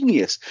a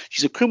genius.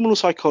 She's a criminal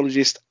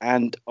psychologist,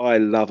 and I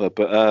love her.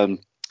 But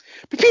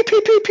pew,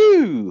 pew, pew,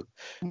 pew.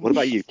 What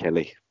about you,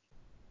 Kelly?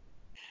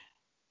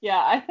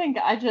 Yeah, I think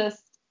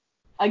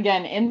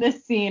again, in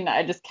this scene,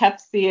 I just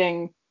kept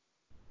seeing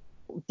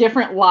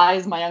different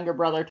lies my younger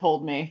brother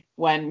told me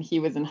when he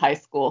was in high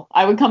school.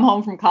 I would come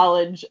home from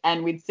college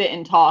and we'd sit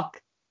and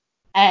talk,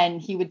 and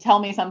he would tell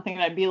me something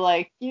and I'd be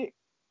like, you're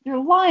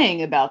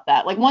lying about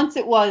that. Like, once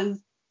it was,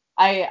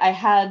 I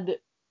had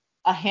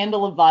a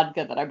handle of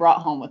vodka that I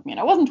brought home with me, and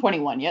I wasn't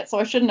 21 yet, so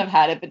I shouldn't have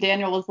had it. But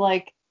Daniel was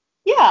like,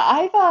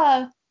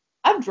 yeah,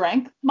 I've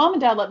drank. Mom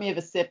and Dad let me have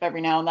a sip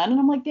every now and then. And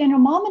I'm like, Daniel,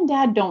 Mom and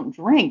Dad don't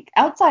drink.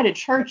 Outside of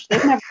church,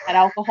 they've never had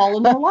alcohol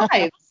in their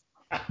lives.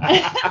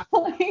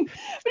 But he's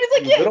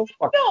like, yeah, no,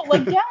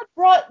 like, Dad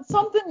brought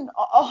something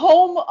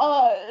home.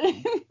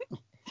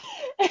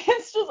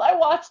 It's just, I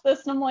watched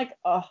this and I'm like,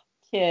 oh,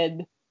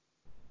 kid.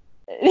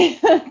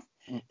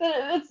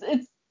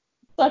 It's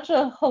such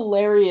a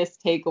hilarious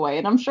takeaway.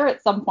 And I'm sure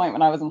at some point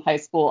when I was in high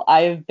school,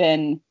 I've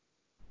been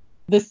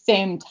the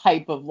same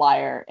type of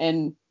liar.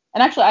 And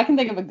actually, I can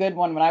think of a good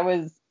one when I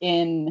was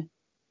in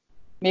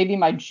maybe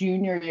my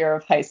junior year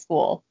of high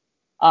school.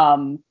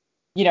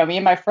 Me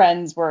and my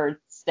friends were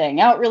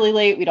staying out really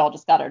late. We'd all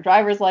just got our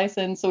driver's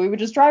license. So we would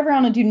just drive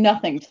around and do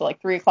nothing till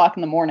like 3:00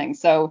 in the morning.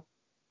 So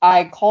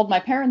I called my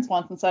parents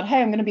once and said,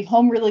 hey, I'm going to be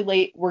home really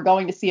late. We're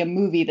going to see a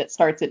movie that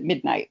starts at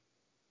midnight.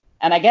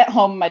 And I get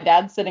home, my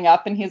dad's sitting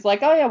up and he's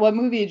like, oh yeah, what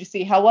movie did you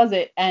see? How was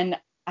it? And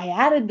I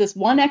added this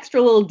one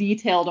extra little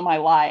detail to my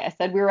lie. I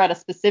said we were at a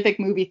specific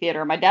movie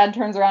theater. My dad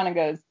turns around and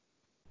goes,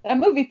 that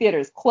movie theater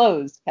is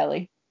closed,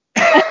 Kelly.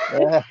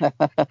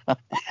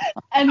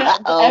 And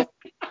it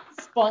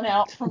spun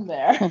out from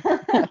there.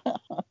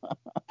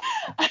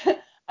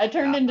 I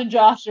turned into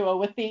Joshua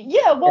with the,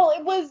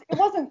 it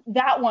wasn't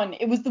that one.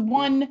 It was the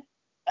one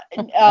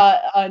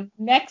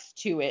next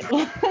to it.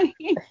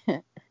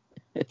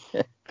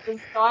 So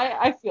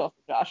I feel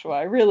for Joshua.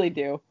 I really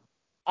do.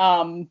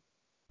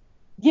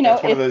 You know,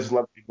 That's one of those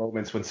lovely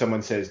moments when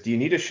someone says, "Do you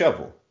need a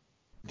shovel?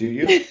 Do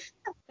you?"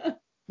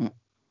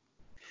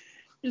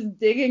 just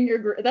digging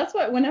your that's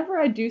why whenever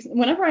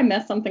I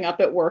mess something up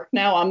at work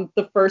now, I'm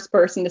the first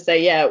person to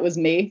say, yeah, it was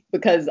me,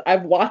 because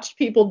I've watched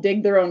people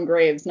dig their own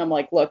graves and I'm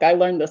like, look, I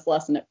learned this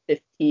lesson at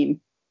 15.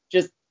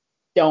 Just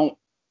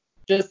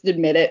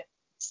admit it.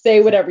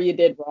 Say whatever you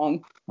did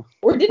wrong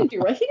or didn't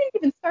do right. He didn't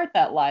even start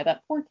that lie,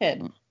 that poor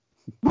kid.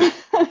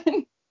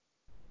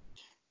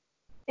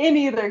 In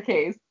either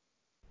case,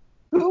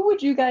 who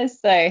would you guys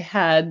say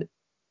had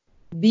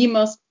the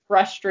most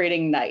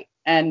frustrating night?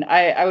 And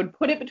I would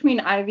put it between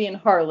Ivy and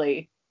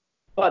Harley,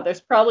 but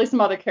there's probably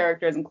some other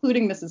characters,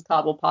 including Mrs.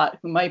 Cobblepot,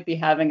 who might be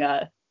having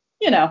a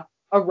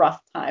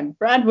rough time.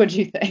 Brad, what'd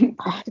you think?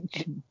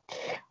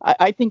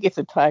 I think it's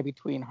a tie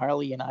between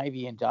Harley and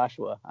Ivy and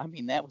Joshua. I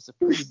mean, that was a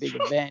pretty big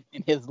event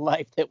in his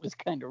life that was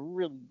kind of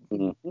really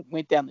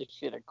went down the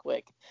shitter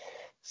quick.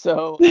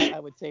 So I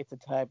would say it's a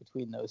tie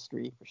between those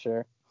three for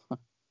sure.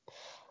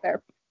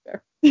 Fair.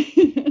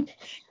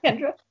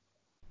 Kendra?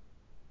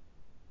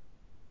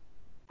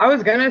 I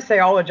was gonna say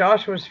all of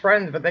Joshua's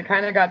friends, but they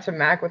kind of got to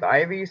Mac with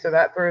Ivy, so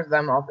that throws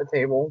them off the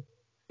table.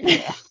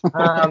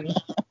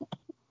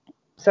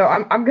 So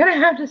I'm gonna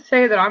have to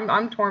say that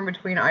I'm torn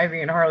between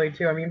Ivy and Harley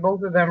too. I mean,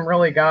 both of them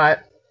really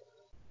got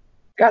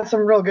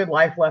some real good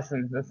life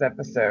lessons this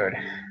episode.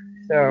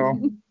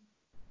 So,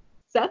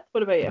 Seth,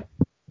 what about you?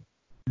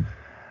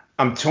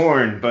 I'm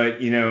torn, but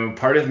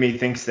part of me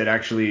thinks that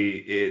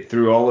actually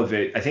through all of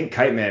it, I think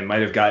Kite Man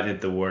might have gotten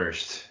it the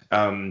worst.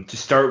 To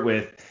start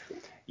with,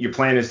 your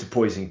plan is to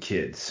poison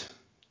kids.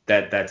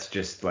 That's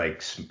just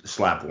like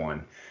slap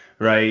one,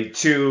 right?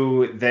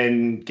 2,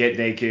 then get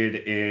naked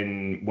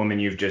in woman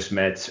you've just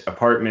met's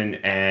apartment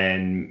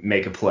and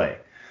make a play,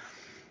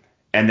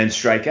 and then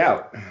strike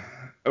out.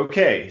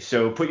 Okay,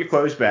 so put your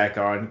clothes back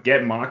on,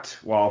 get mocked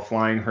while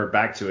flying her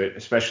back to it,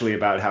 especially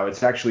about how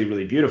it's actually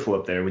really beautiful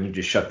up there when you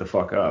just shut the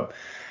fuck up.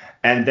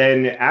 And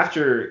then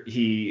after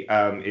he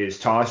is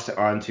tossed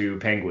onto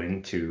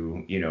Penguin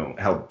to,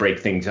 help break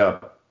things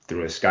up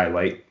through a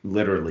skylight,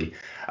 literally,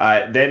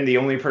 then the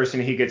only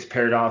person he gets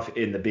paired off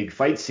in the big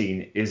fight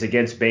scene is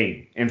against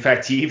Bane. In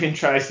fact, he even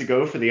tries to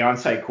go for the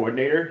on-site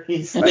coordinator.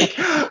 He's like,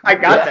 I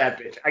got that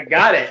bitch. I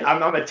got it. I'm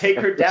going to take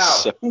her down.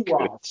 So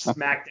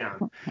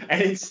Smackdown.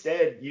 And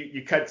instead,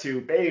 you cut to,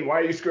 Bane,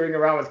 why are you screwing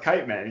around with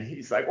Kite Man? And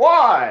he's like,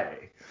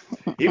 why?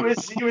 He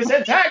was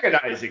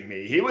antagonizing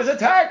me. He was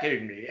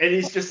attacking me. And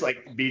he's just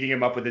like beating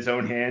him up with his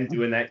own hand,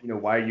 doing that,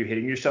 why are you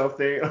hitting yourself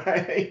thing?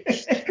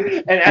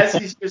 And as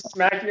he's just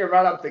smacking him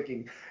around, I'm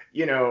thinking,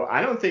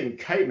 I don't think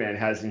Kite Man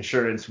has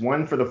insurance,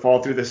 1, for the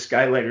fall through the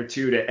skylight, or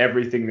 2, to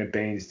everything that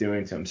Bane's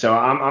doing to him. So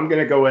I'm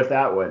going to go with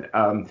that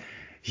one.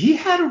 He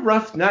had a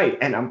rough night,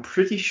 and I'm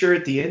pretty sure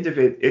at the end of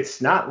it,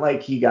 it's not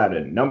like he got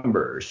a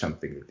number or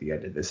something at the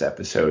end of this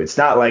episode. It's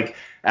not like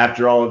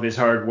after all of his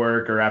hard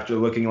work or after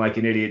looking like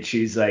an idiot,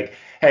 she's like,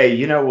 hey,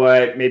 you know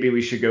what? Maybe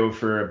we should go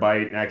for a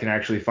bite, and I can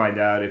actually find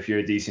out if you're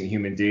a decent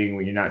human being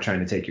when you're not trying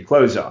to take your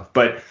clothes off.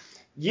 But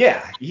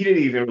yeah, he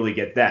didn't even really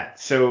get that.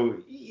 So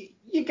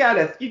you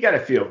gotta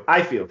feel.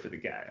 I feel for the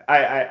guy.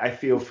 I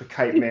feel for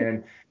Kite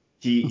Man.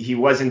 He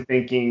wasn't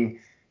thinking.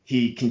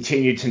 He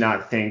continued to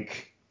not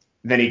think.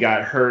 Then he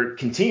got hurt,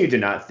 continued to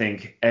not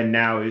think, and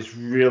now is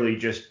really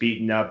just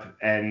beaten up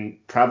and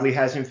probably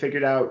hasn't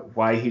figured out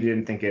why he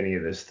didn't think any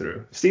of this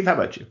through. Steve, how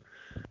about you?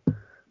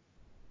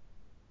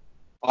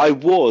 I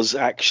was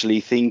actually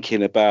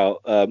thinking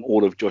about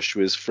all of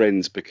Joshua's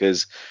friends,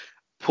 because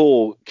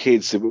poor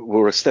kids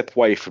were a step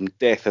away from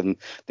death and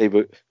they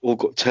were all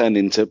got turned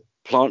into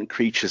plant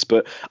creatures.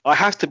 But I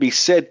have to be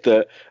said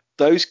that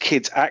those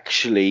kids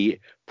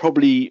actually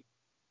probably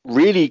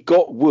really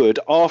got wood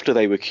after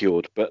they were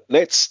cured. But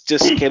let's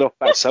just get off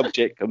that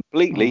subject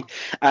completely.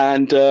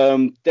 And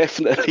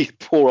definitely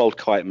poor old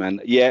Kite Man.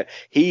 Yeah,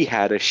 he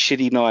had a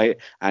shitty night,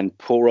 and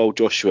poor old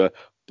Joshua,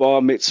 bar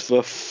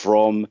mitzvah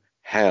from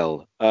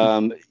hell.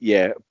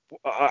 Yeah,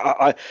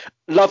 I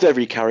love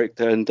every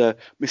character, and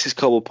Mrs.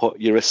 Cobblepot,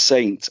 you're a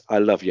saint. I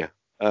love you.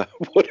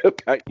 What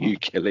about you,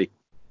 Kelly?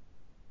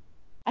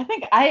 I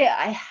think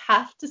I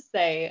have to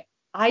say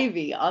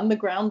Ivy, on the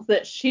grounds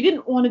that she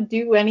didn't want to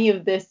do any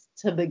of this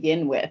to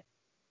begin with.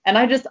 And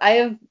I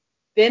have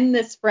been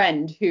this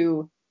friend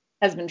who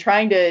has been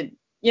trying to,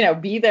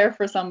 be there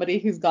for somebody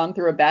who's gone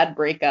through a bad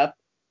breakup,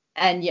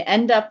 and you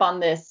end up on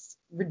this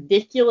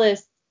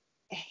ridiculous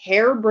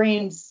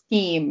harebrained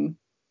scheme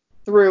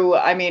through,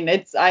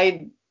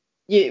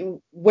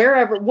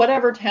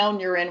 whatever town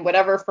you're in,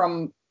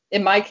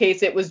 in my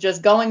case, it was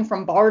just going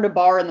from bar to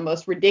bar and the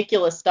most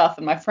ridiculous stuff,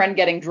 and my friend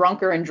getting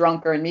drunker and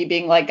drunker, and me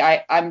being like,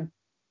 I'm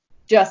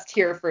just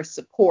here for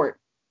support.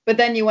 But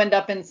then you end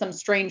up in some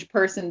strange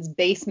person's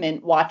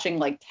basement watching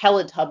like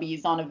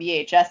Teletubbies on a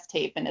VHS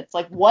tape, and it's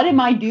like, what am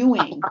I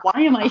doing?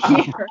 Why am I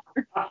here?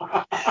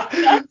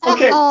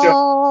 Okay,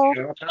 so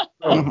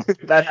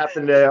that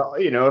happened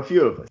to a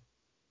few of us.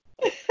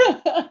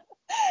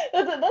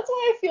 That's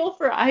why I feel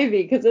for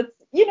Ivy, because it's,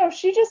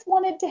 she just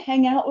wanted to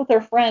hang out with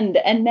her friend,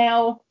 and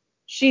now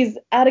she's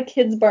at a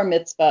kid's bar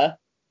mitzvah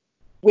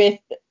with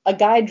a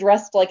guy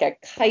dressed like a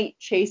kite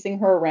chasing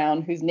her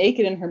around who's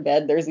naked in her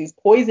bed. There's these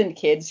poisoned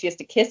kids. She has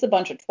to kiss a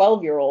bunch of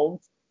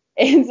 12-year-olds.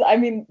 And I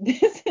mean,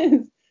 this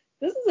is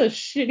a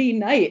shitty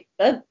night.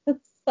 That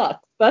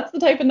sucks. That's the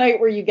type of night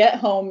where you get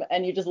home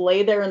and you just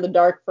lay there in the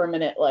dark for a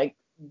minute like,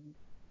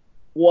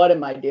 what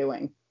am I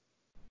doing?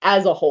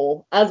 As a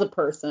whole, as a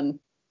person,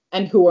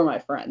 and who are my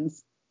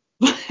friends?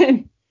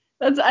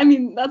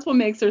 That's what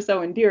makes her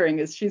so endearing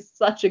is she's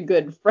such a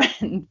good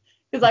friend.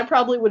 Because I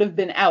probably would have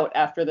been out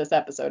after this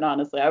episode,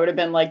 honestly. I would have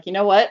been like, you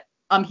know what?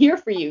 I'm here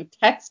for you.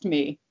 Text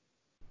me.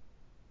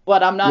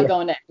 But I'm not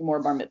going to any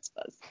more bar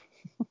mitzvahs.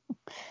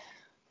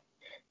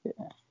 Yeah.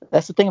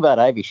 That's the thing about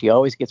Ivy. She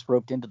always gets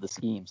roped into the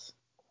schemes.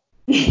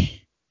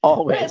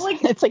 Always.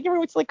 Right, it's like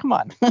everyone's like, come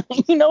on.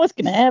 You know what's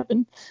going to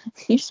happen.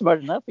 You're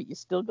smart enough, but you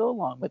still go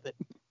along with it.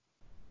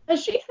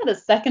 Has she had a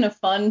second of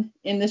fun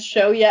in this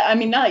show yet? I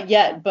mean, not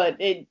yet, but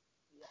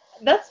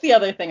that's the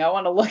other thing I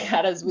want to look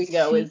at as we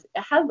go is,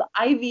 has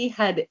Ivy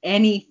had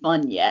any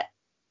fun yet?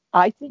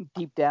 I think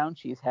deep down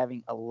she's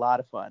having a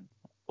lot of fun,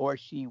 or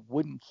she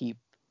wouldn't keep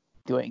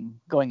going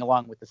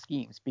along with the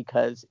schemes,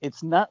 because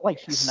it's not like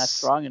she's not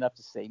strong enough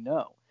to say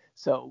no.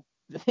 So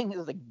the thing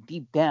is, like,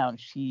 deep down,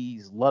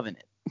 she's loving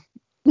it.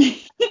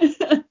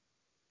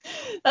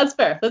 That's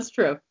fair. That's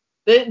true.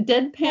 The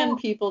deadpan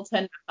people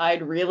tend to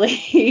hide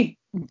really,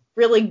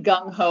 really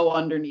gung-ho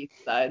underneath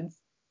sides.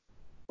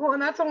 Well,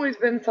 and that's always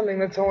been something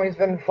that's always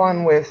been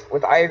fun with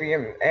Ivy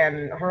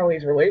and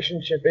Harley's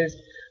relationship is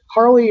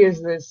Harley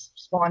is this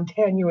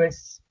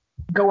spontaneous,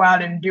 go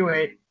out and do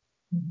it,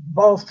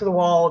 balls to the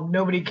wall,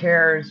 nobody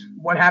cares,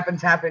 what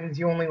happens,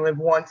 you only live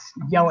once,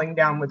 yelling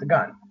down with a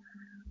gun.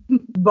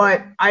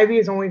 But Ivy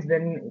has always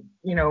been,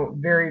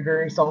 very,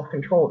 very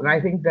self-controlled. And I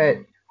think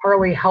that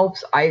Harley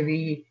helps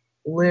Ivy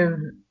live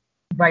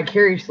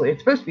vicariously.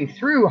 It's supposed to be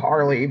through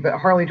Harley, but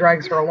Harley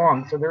drags her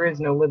along, so there is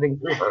no living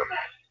through her.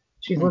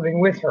 She's living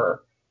with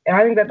her. And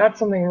I think that that's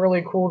something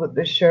really cool that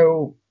this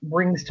show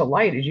brings to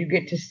light, is you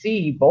get to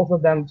see both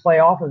of them play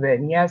off of it.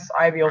 And yes,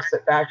 Ivy will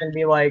sit back and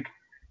be like,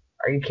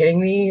 are you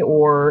kidding me?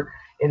 Or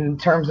in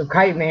terms of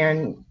Kite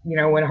Man,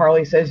 when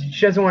Harley says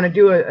she doesn't want to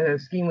do a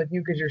scheme with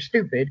you because you're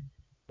stupid.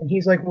 And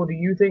he's like, well, do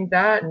you think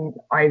that? And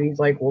Ivy's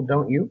like, well,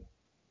 don't you?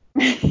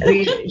 I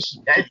mean,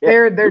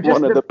 they're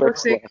just the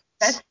perfect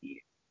besties.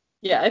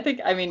 Yeah, I think,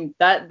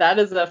 that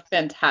is a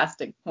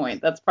fantastic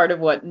point. That's part of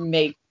what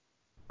makes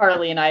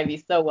Harley and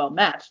Ivy so well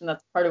matched, and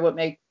that's part of what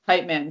makes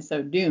Kite Man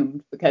so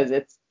doomed, because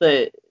it's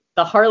the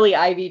Harley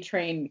Ivy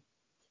train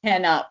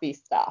cannot be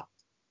stopped.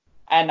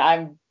 And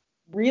I'm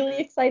really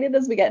excited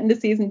as we get into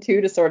season 2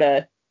 to sort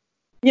of,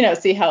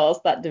 see how else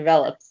that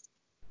develops.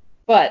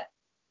 But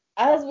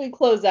as we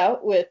close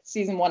out with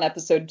season 1,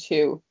 episode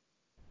 2,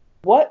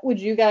 what would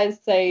you guys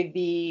say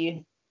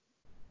the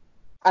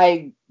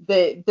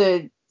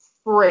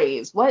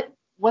phrase, what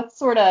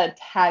sort of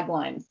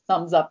tagline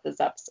sums up this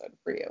episode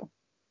for you?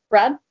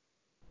 Brad?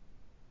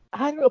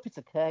 I don't know if it's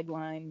a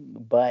tagline,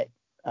 but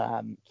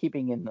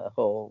keeping in the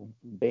whole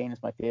Bane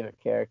is my favorite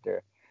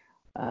character.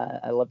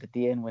 I loved at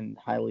the end when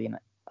Harley and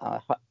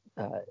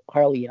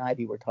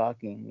Ivy were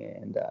talking,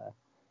 and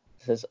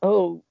says,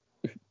 "Oh,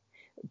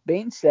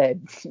 Bane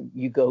said,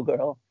 you go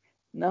girl."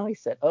 No, he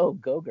said, "Oh,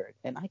 Go-Gurt,"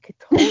 and I could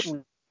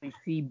totally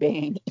see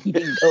Bane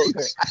eating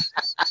Go-Gurt.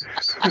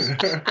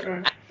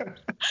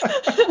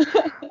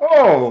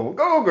 Oh,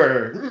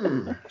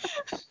 Go-Gurt.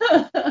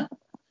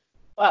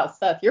 Wow,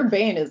 Seth, your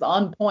Bane is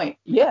on point.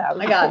 Yeah,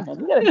 my God, man,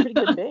 you got a pretty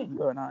good Bane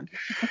going on.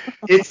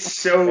 It's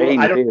so,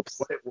 I don't know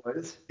what it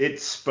was.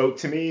 It spoke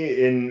to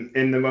me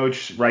in the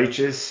most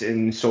righteous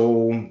and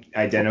soul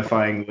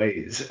identifying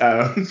ways.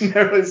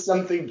 There was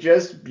something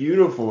just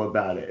beautiful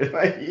about it.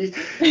 Like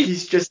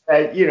he's just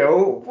that,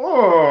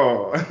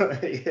 whoa.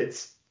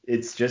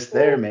 It's just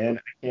there, man.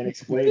 I can't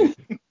explain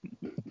it.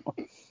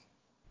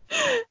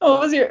 What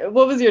was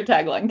your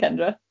tagline,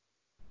 Kendra?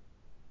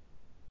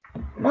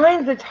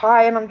 Mine's a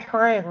tie, and I'm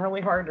trying really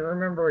hard to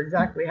remember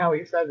exactly how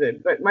he says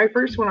it. But my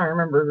first one I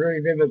remember very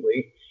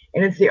vividly,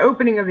 and it's the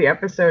opening of the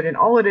episode, and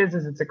all it is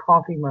it's a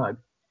coffee mug.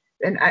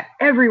 And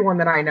everyone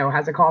that I know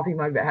has a coffee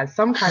mug that has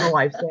some kind of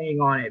life saying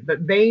on it,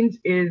 but Bane's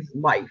is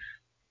life,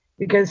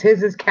 because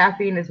his is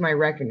caffeine is my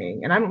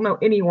reckoning, and I don't know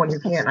anyone who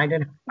can't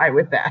identify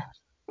with that.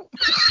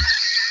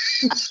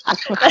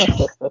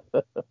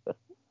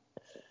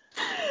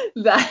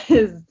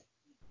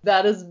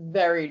 That is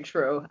very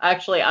true.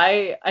 Actually,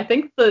 I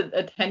think the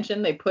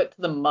attention they put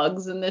to the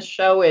mugs in this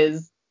show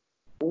is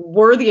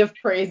worthy of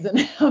praise in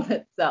and of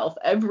itself.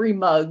 Every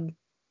mug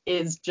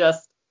is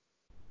just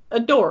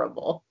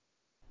adorable.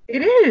 It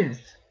is.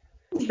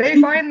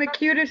 They find the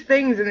cutest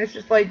things, and it's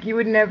just like you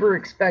would never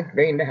expect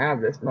Bane to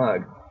have this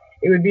mug.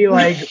 It would be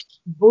like,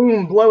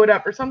 boom, blow it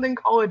up, or something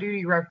Call of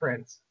Duty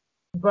reference.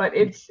 But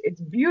it's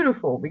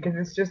beautiful because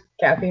it's just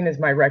caffeine is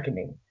my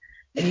reckoning,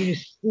 and you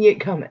just see it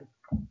coming.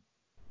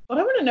 What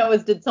I want to know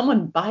is, did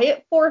someone buy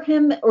it for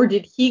him, or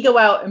did he go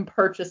out and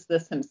purchase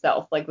this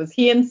himself? Like, was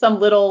he in some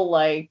little,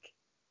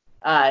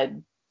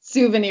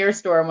 souvenir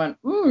store and went,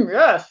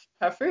 yes,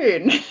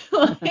 caffeine?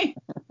 I'd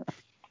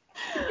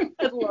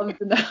love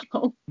to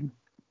know.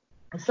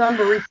 some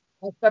barista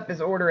messed up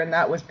his order, and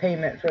that was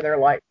payment for their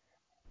life.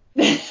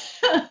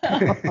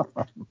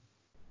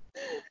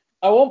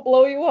 I won't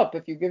blow you up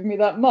if you give me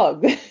that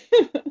mug.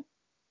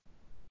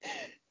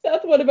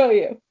 Seth, what about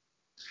you?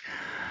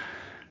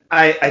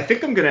 I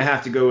think I'm going to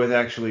have to go with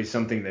actually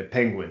something that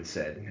Penguin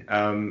said.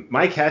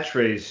 My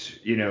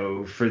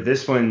catchphrase, for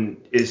this one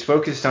is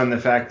focused on the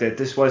fact that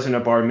this wasn't a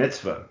bar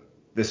mitzvah.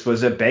 This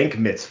was a bank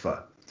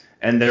mitzvah.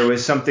 And there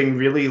was something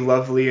really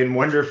lovely and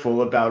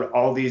wonderful about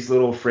all these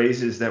little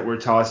phrases that were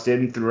tossed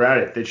in throughout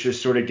it that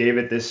just sort of gave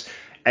it this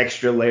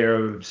extra layer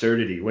of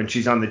absurdity. When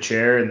she's on the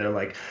chair and they're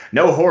like,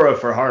 no horror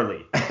for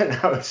Harley. And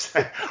I was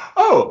like,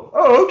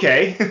 oh,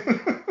 okay.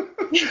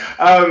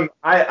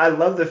 I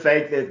love the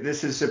fact that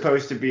this is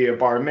supposed to be a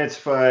bar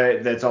mitzvah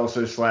that's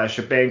also /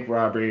 a bank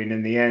robbery, and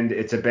in the end,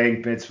 it's a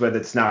bank mitzvah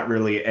that's not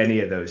really any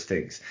of those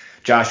things.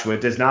 Joshua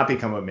does not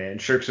become a man,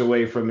 shirks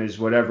away from his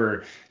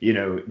whatever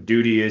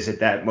duty is at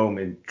that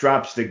moment,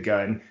 drops the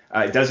gun,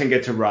 doesn't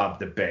get to rob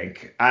the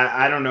bank.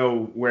 I don't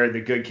know where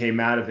the good came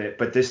out of it,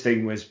 but this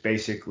thing was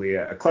basically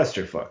a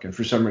clusterfuck, and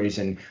for some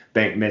reason,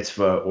 bank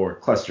mitzvah or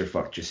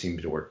clusterfuck just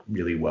seemed to work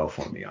really well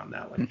for me on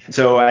that one.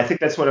 So I think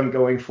that's what I'm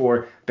going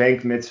for.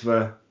 Bank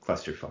mitzvah,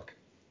 clusterfuck.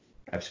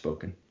 I've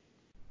spoken.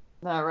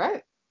 All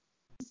right.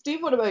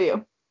 Steve, what about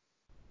you?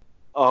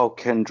 Oh,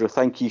 Kendra,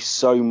 thank you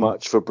so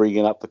much for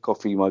bringing up the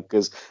coffee mug,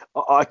 because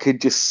I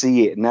could just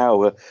see it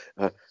now.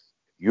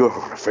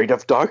 You're afraid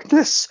of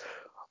darkness?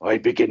 I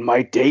begin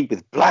my day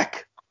with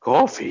black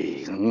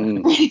coffee.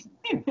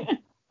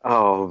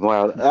 Oh,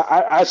 wow.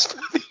 As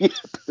for the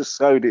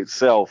episode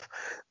itself,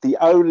 the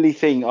only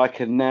thing I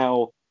can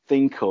now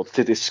think of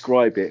to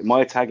describe it,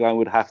 my tagline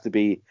would have to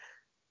be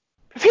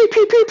pew,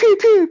 pew, pew, pew,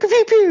 pew, pew,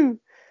 pew, pew.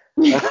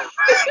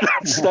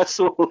 That's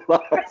all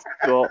I've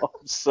got.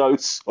 I'm so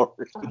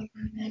sorry.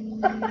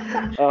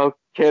 Oh,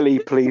 Kelly,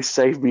 please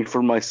save me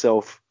from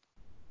myself.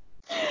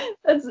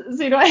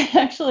 I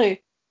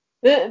actually,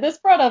 this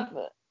brought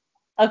up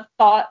a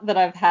thought that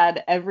I've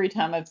had every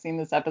time I've seen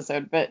this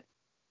episode. But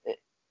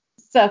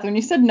Seth, when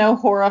you said no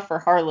horror for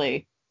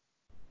Harley,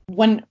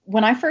 when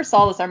I first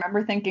saw this, I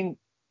remember thinking,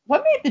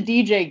 what made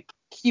the DJ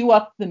cue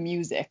up the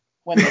music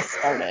when this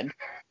started?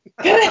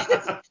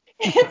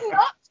 It's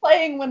not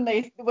playing when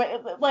they,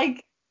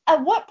 like,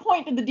 at what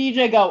point did the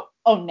DJ go,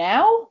 oh,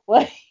 now?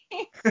 Like,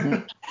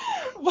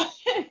 but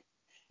in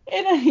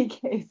any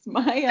case,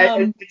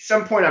 at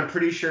some point, I'm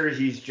pretty sure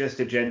he's just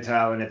a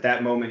Gentile, and at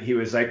that moment, he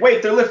was like,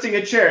 wait, they're lifting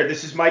a chair.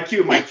 This is my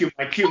cue, my cue,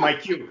 my cue, my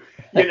cue.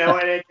 And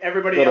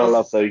everybody else. I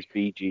love those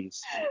Bee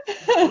Gees.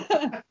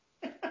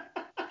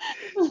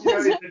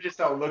 They're just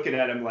all looking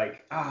at him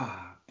like,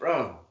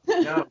 bro,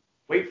 no,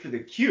 wait for the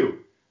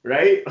cue.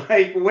 Right?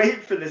 Like,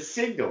 wait for the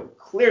signal.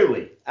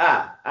 Clearly.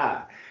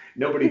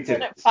 Nobody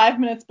did it 5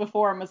 minutes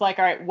before and was like,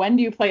 all right, when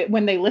do you play it?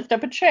 When they lift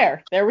up a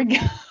chair. There we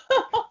go.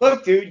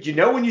 Look, dude,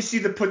 when you see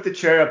the put the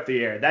chair up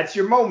the air, that's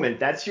your moment.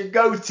 That's your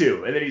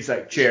go-to. And then he's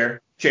like,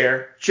 chair,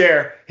 chair,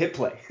 chair, hit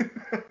play.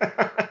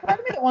 Part of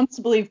me that wants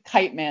to believe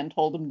Kite Man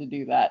told him to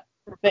do that.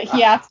 That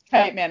he asked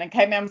Kite Man, and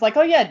Kite Man was like,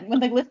 oh, yeah,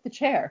 when they lift the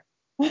chair.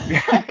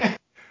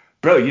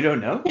 Bro, you don't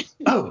know?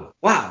 Oh,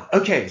 wow.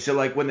 Okay, so,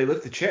 like, when they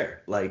lift the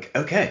chair, like,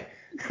 okay.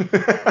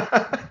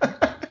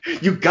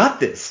 You got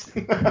this.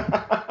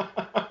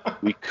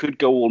 We could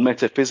go all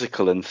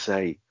metaphysical and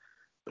say,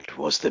 but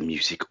was the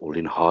music all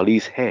in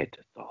Harley's head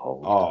the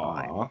whole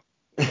time?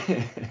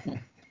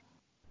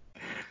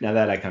 Now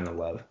that I kind of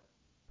love.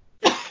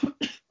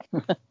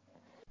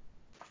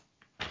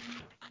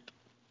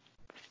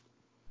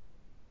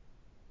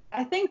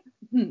 I think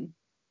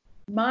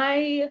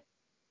my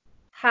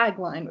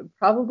tagline would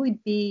probably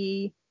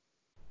be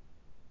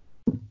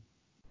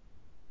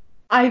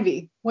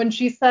Ivy when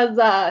she says,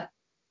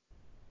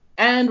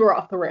 and we're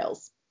off the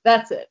rails.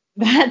 That's it.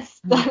 That is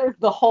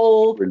the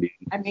whole. Brilliant.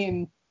 I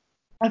mean,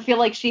 I feel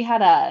like she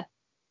had an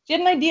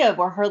idea of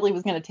where Harley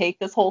was going to take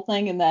this whole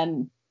thing, and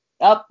then,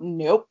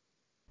 nope,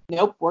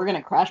 we're going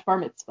to crash bar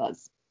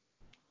mitzvahs.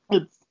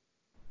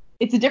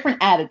 It's a different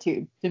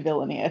attitude to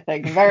villainy, I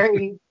think.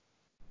 Very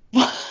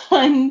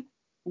fun,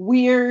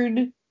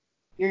 weird.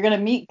 You're going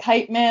to meet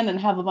Kite Man and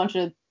have a bunch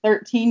of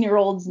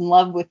 13-year-olds in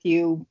love with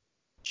you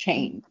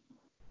chained.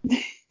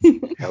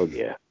 Hell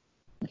yeah.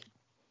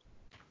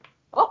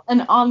 Well,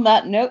 and on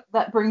that note,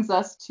 that brings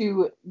us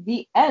to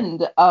the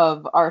end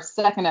of our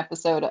second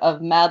episode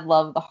of Mad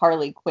Love, the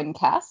Harley Quinn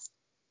cast.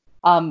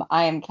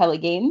 I am Kelly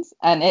Gaines,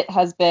 and it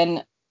has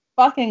been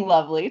fucking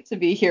lovely to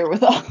be here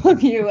with all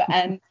of you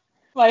and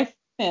my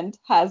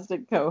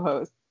fantastic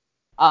co-hosts,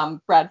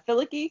 Brad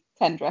Filicki,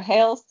 Kendra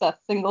Hale, Seth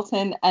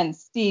Singleton, and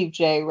Steve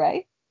J.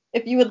 Ray.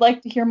 If you would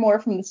like to hear more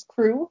from this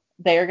crew,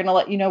 they are going to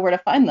let you know where to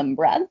find them,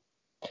 Brad.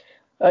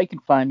 You can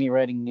find me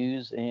writing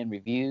news and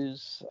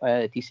reviews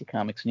at DC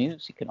Comics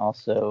News. You can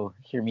also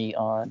hear me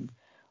on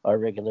our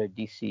regular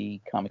DC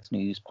Comics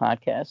News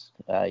podcast.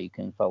 You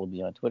can follow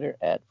me on Twitter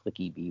at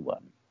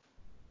FlickyB1.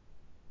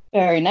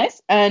 Very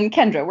nice. And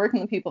Kendra, where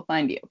can the people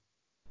find you?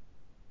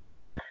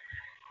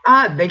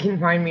 They can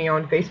find me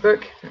on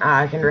Facebook,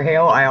 Kendra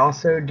Hale. I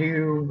also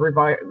do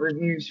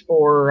reviews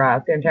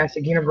for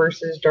Fantastic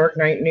Universes, Dark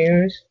Knight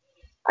News.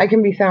 I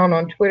can be found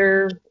on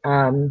Twitter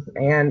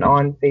and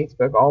on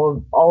Facebook,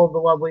 all of the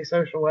lovely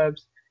social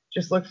webs.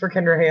 Just look for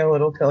Kendra Hale.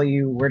 It'll tell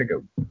you where to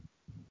go.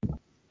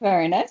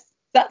 Very nice.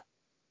 Seth?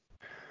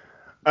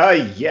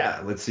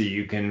 Yeah, let's see.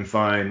 You can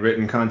find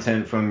written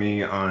content from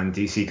me on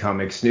DC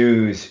Comics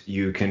News.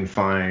 You can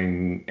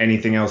find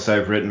anything else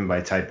I've written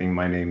by typing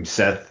my name,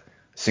 Seth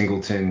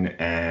Singleton,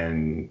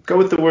 and go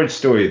with the word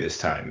story this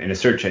time in a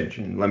search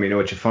engine. Let me know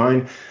what you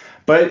find.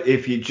 But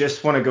if you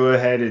just want to go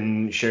ahead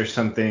and share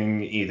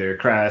something, either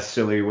crass,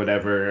 silly,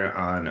 whatever,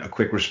 on a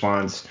quick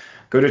response,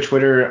 go to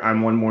Twitter.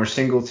 I'm One More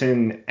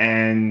Singleton.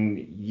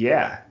 And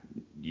yeah,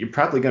 you're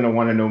probably going to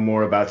want to know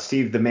more about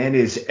Steve. The man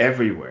is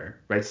everywhere.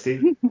 Right,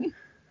 Steve?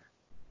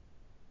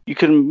 You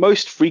can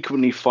most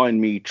frequently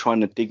find me trying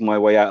to dig my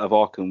way out of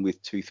Arkham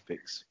with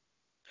toothpicks.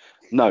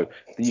 No,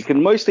 you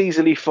can most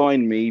easily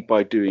find me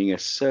by doing a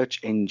search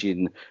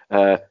engine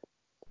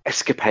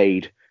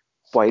escapade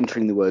by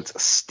entering the words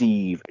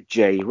Steve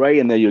J. Ray,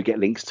 and there you'll get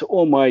links to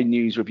all my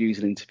news, reviews,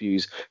 and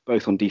interviews,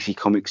 both on DC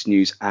Comics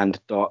News and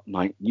Dark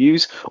Knight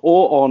News,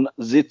 or on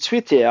the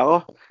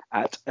Twitter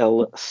at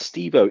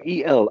elstevo,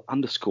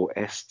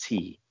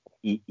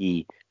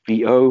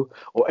 EL_STEEVO,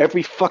 or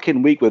every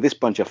fucking week with this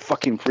bunch of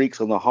fucking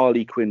freaks on the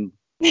Harley Quinn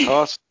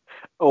cast,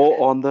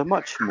 or on the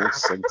much more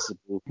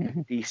sensible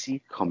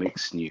DC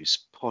Comics News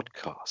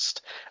podcast.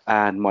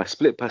 And my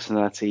split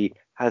personality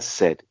has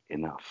said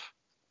enough.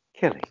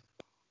 Kelly.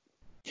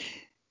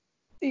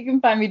 You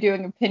can find me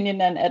doing opinion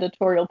and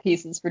editorial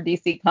pieces for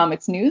DC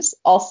Comics News,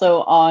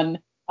 also on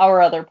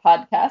our other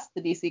podcast,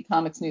 the DC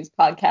Comics News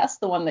podcast,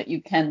 the one that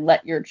you can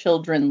let your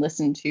children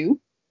listen to,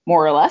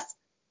 more or less.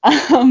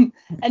 And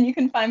you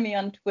can find me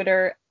on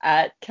Twitter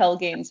at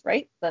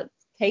KelGainsWrite. That's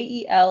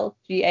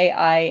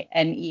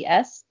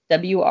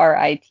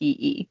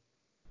KelGainesWrite.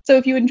 So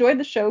if you enjoyed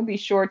the show, be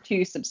sure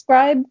to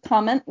subscribe,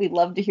 comment. We'd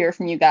love to hear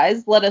from you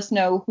guys. Let us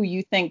know who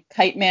you think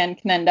Kite Man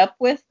can end up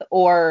with,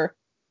 or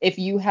if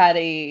you had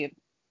a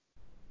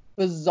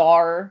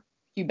bizarre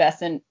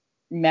pubescent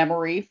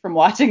memory from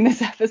watching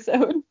this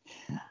episode.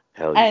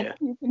 Hell yeah. And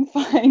you can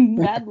find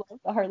Mad Love,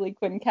 the Harley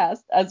Quinn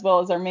cast, as well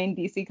as our main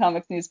DC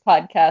Comics News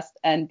podcast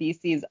and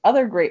DC's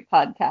other great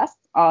podcasts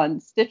on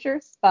Stitcher,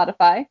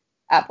 Spotify,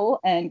 Apple,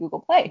 and Google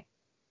Play.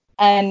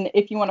 And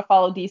if you want to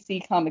follow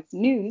DC Comics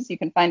News, you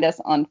can find us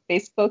on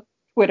Facebook,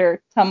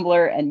 Twitter,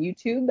 Tumblr, and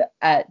YouTube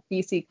at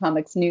DC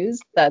Comics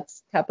News.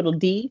 That's capital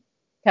D,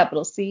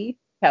 capital C,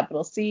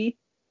 capital C,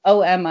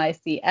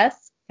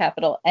 OMICS,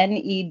 capital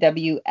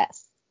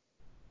NEWS.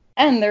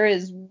 And there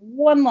is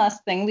one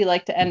last thing we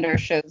like to end our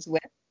shows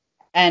with,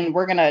 and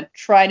we're going to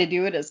try to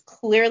do it as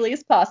clearly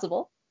as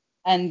possible,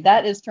 and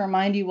that is to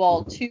remind you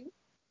all to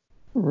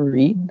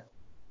read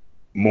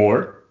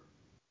more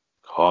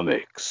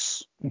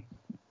comics.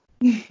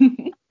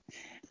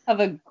 Have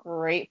a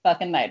great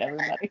fucking night,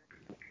 everybody.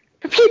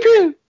 Pew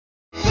pew!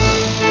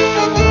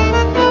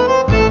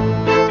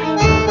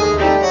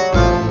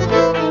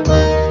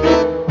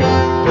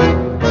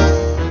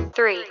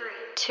 3,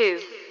 2,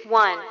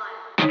 1.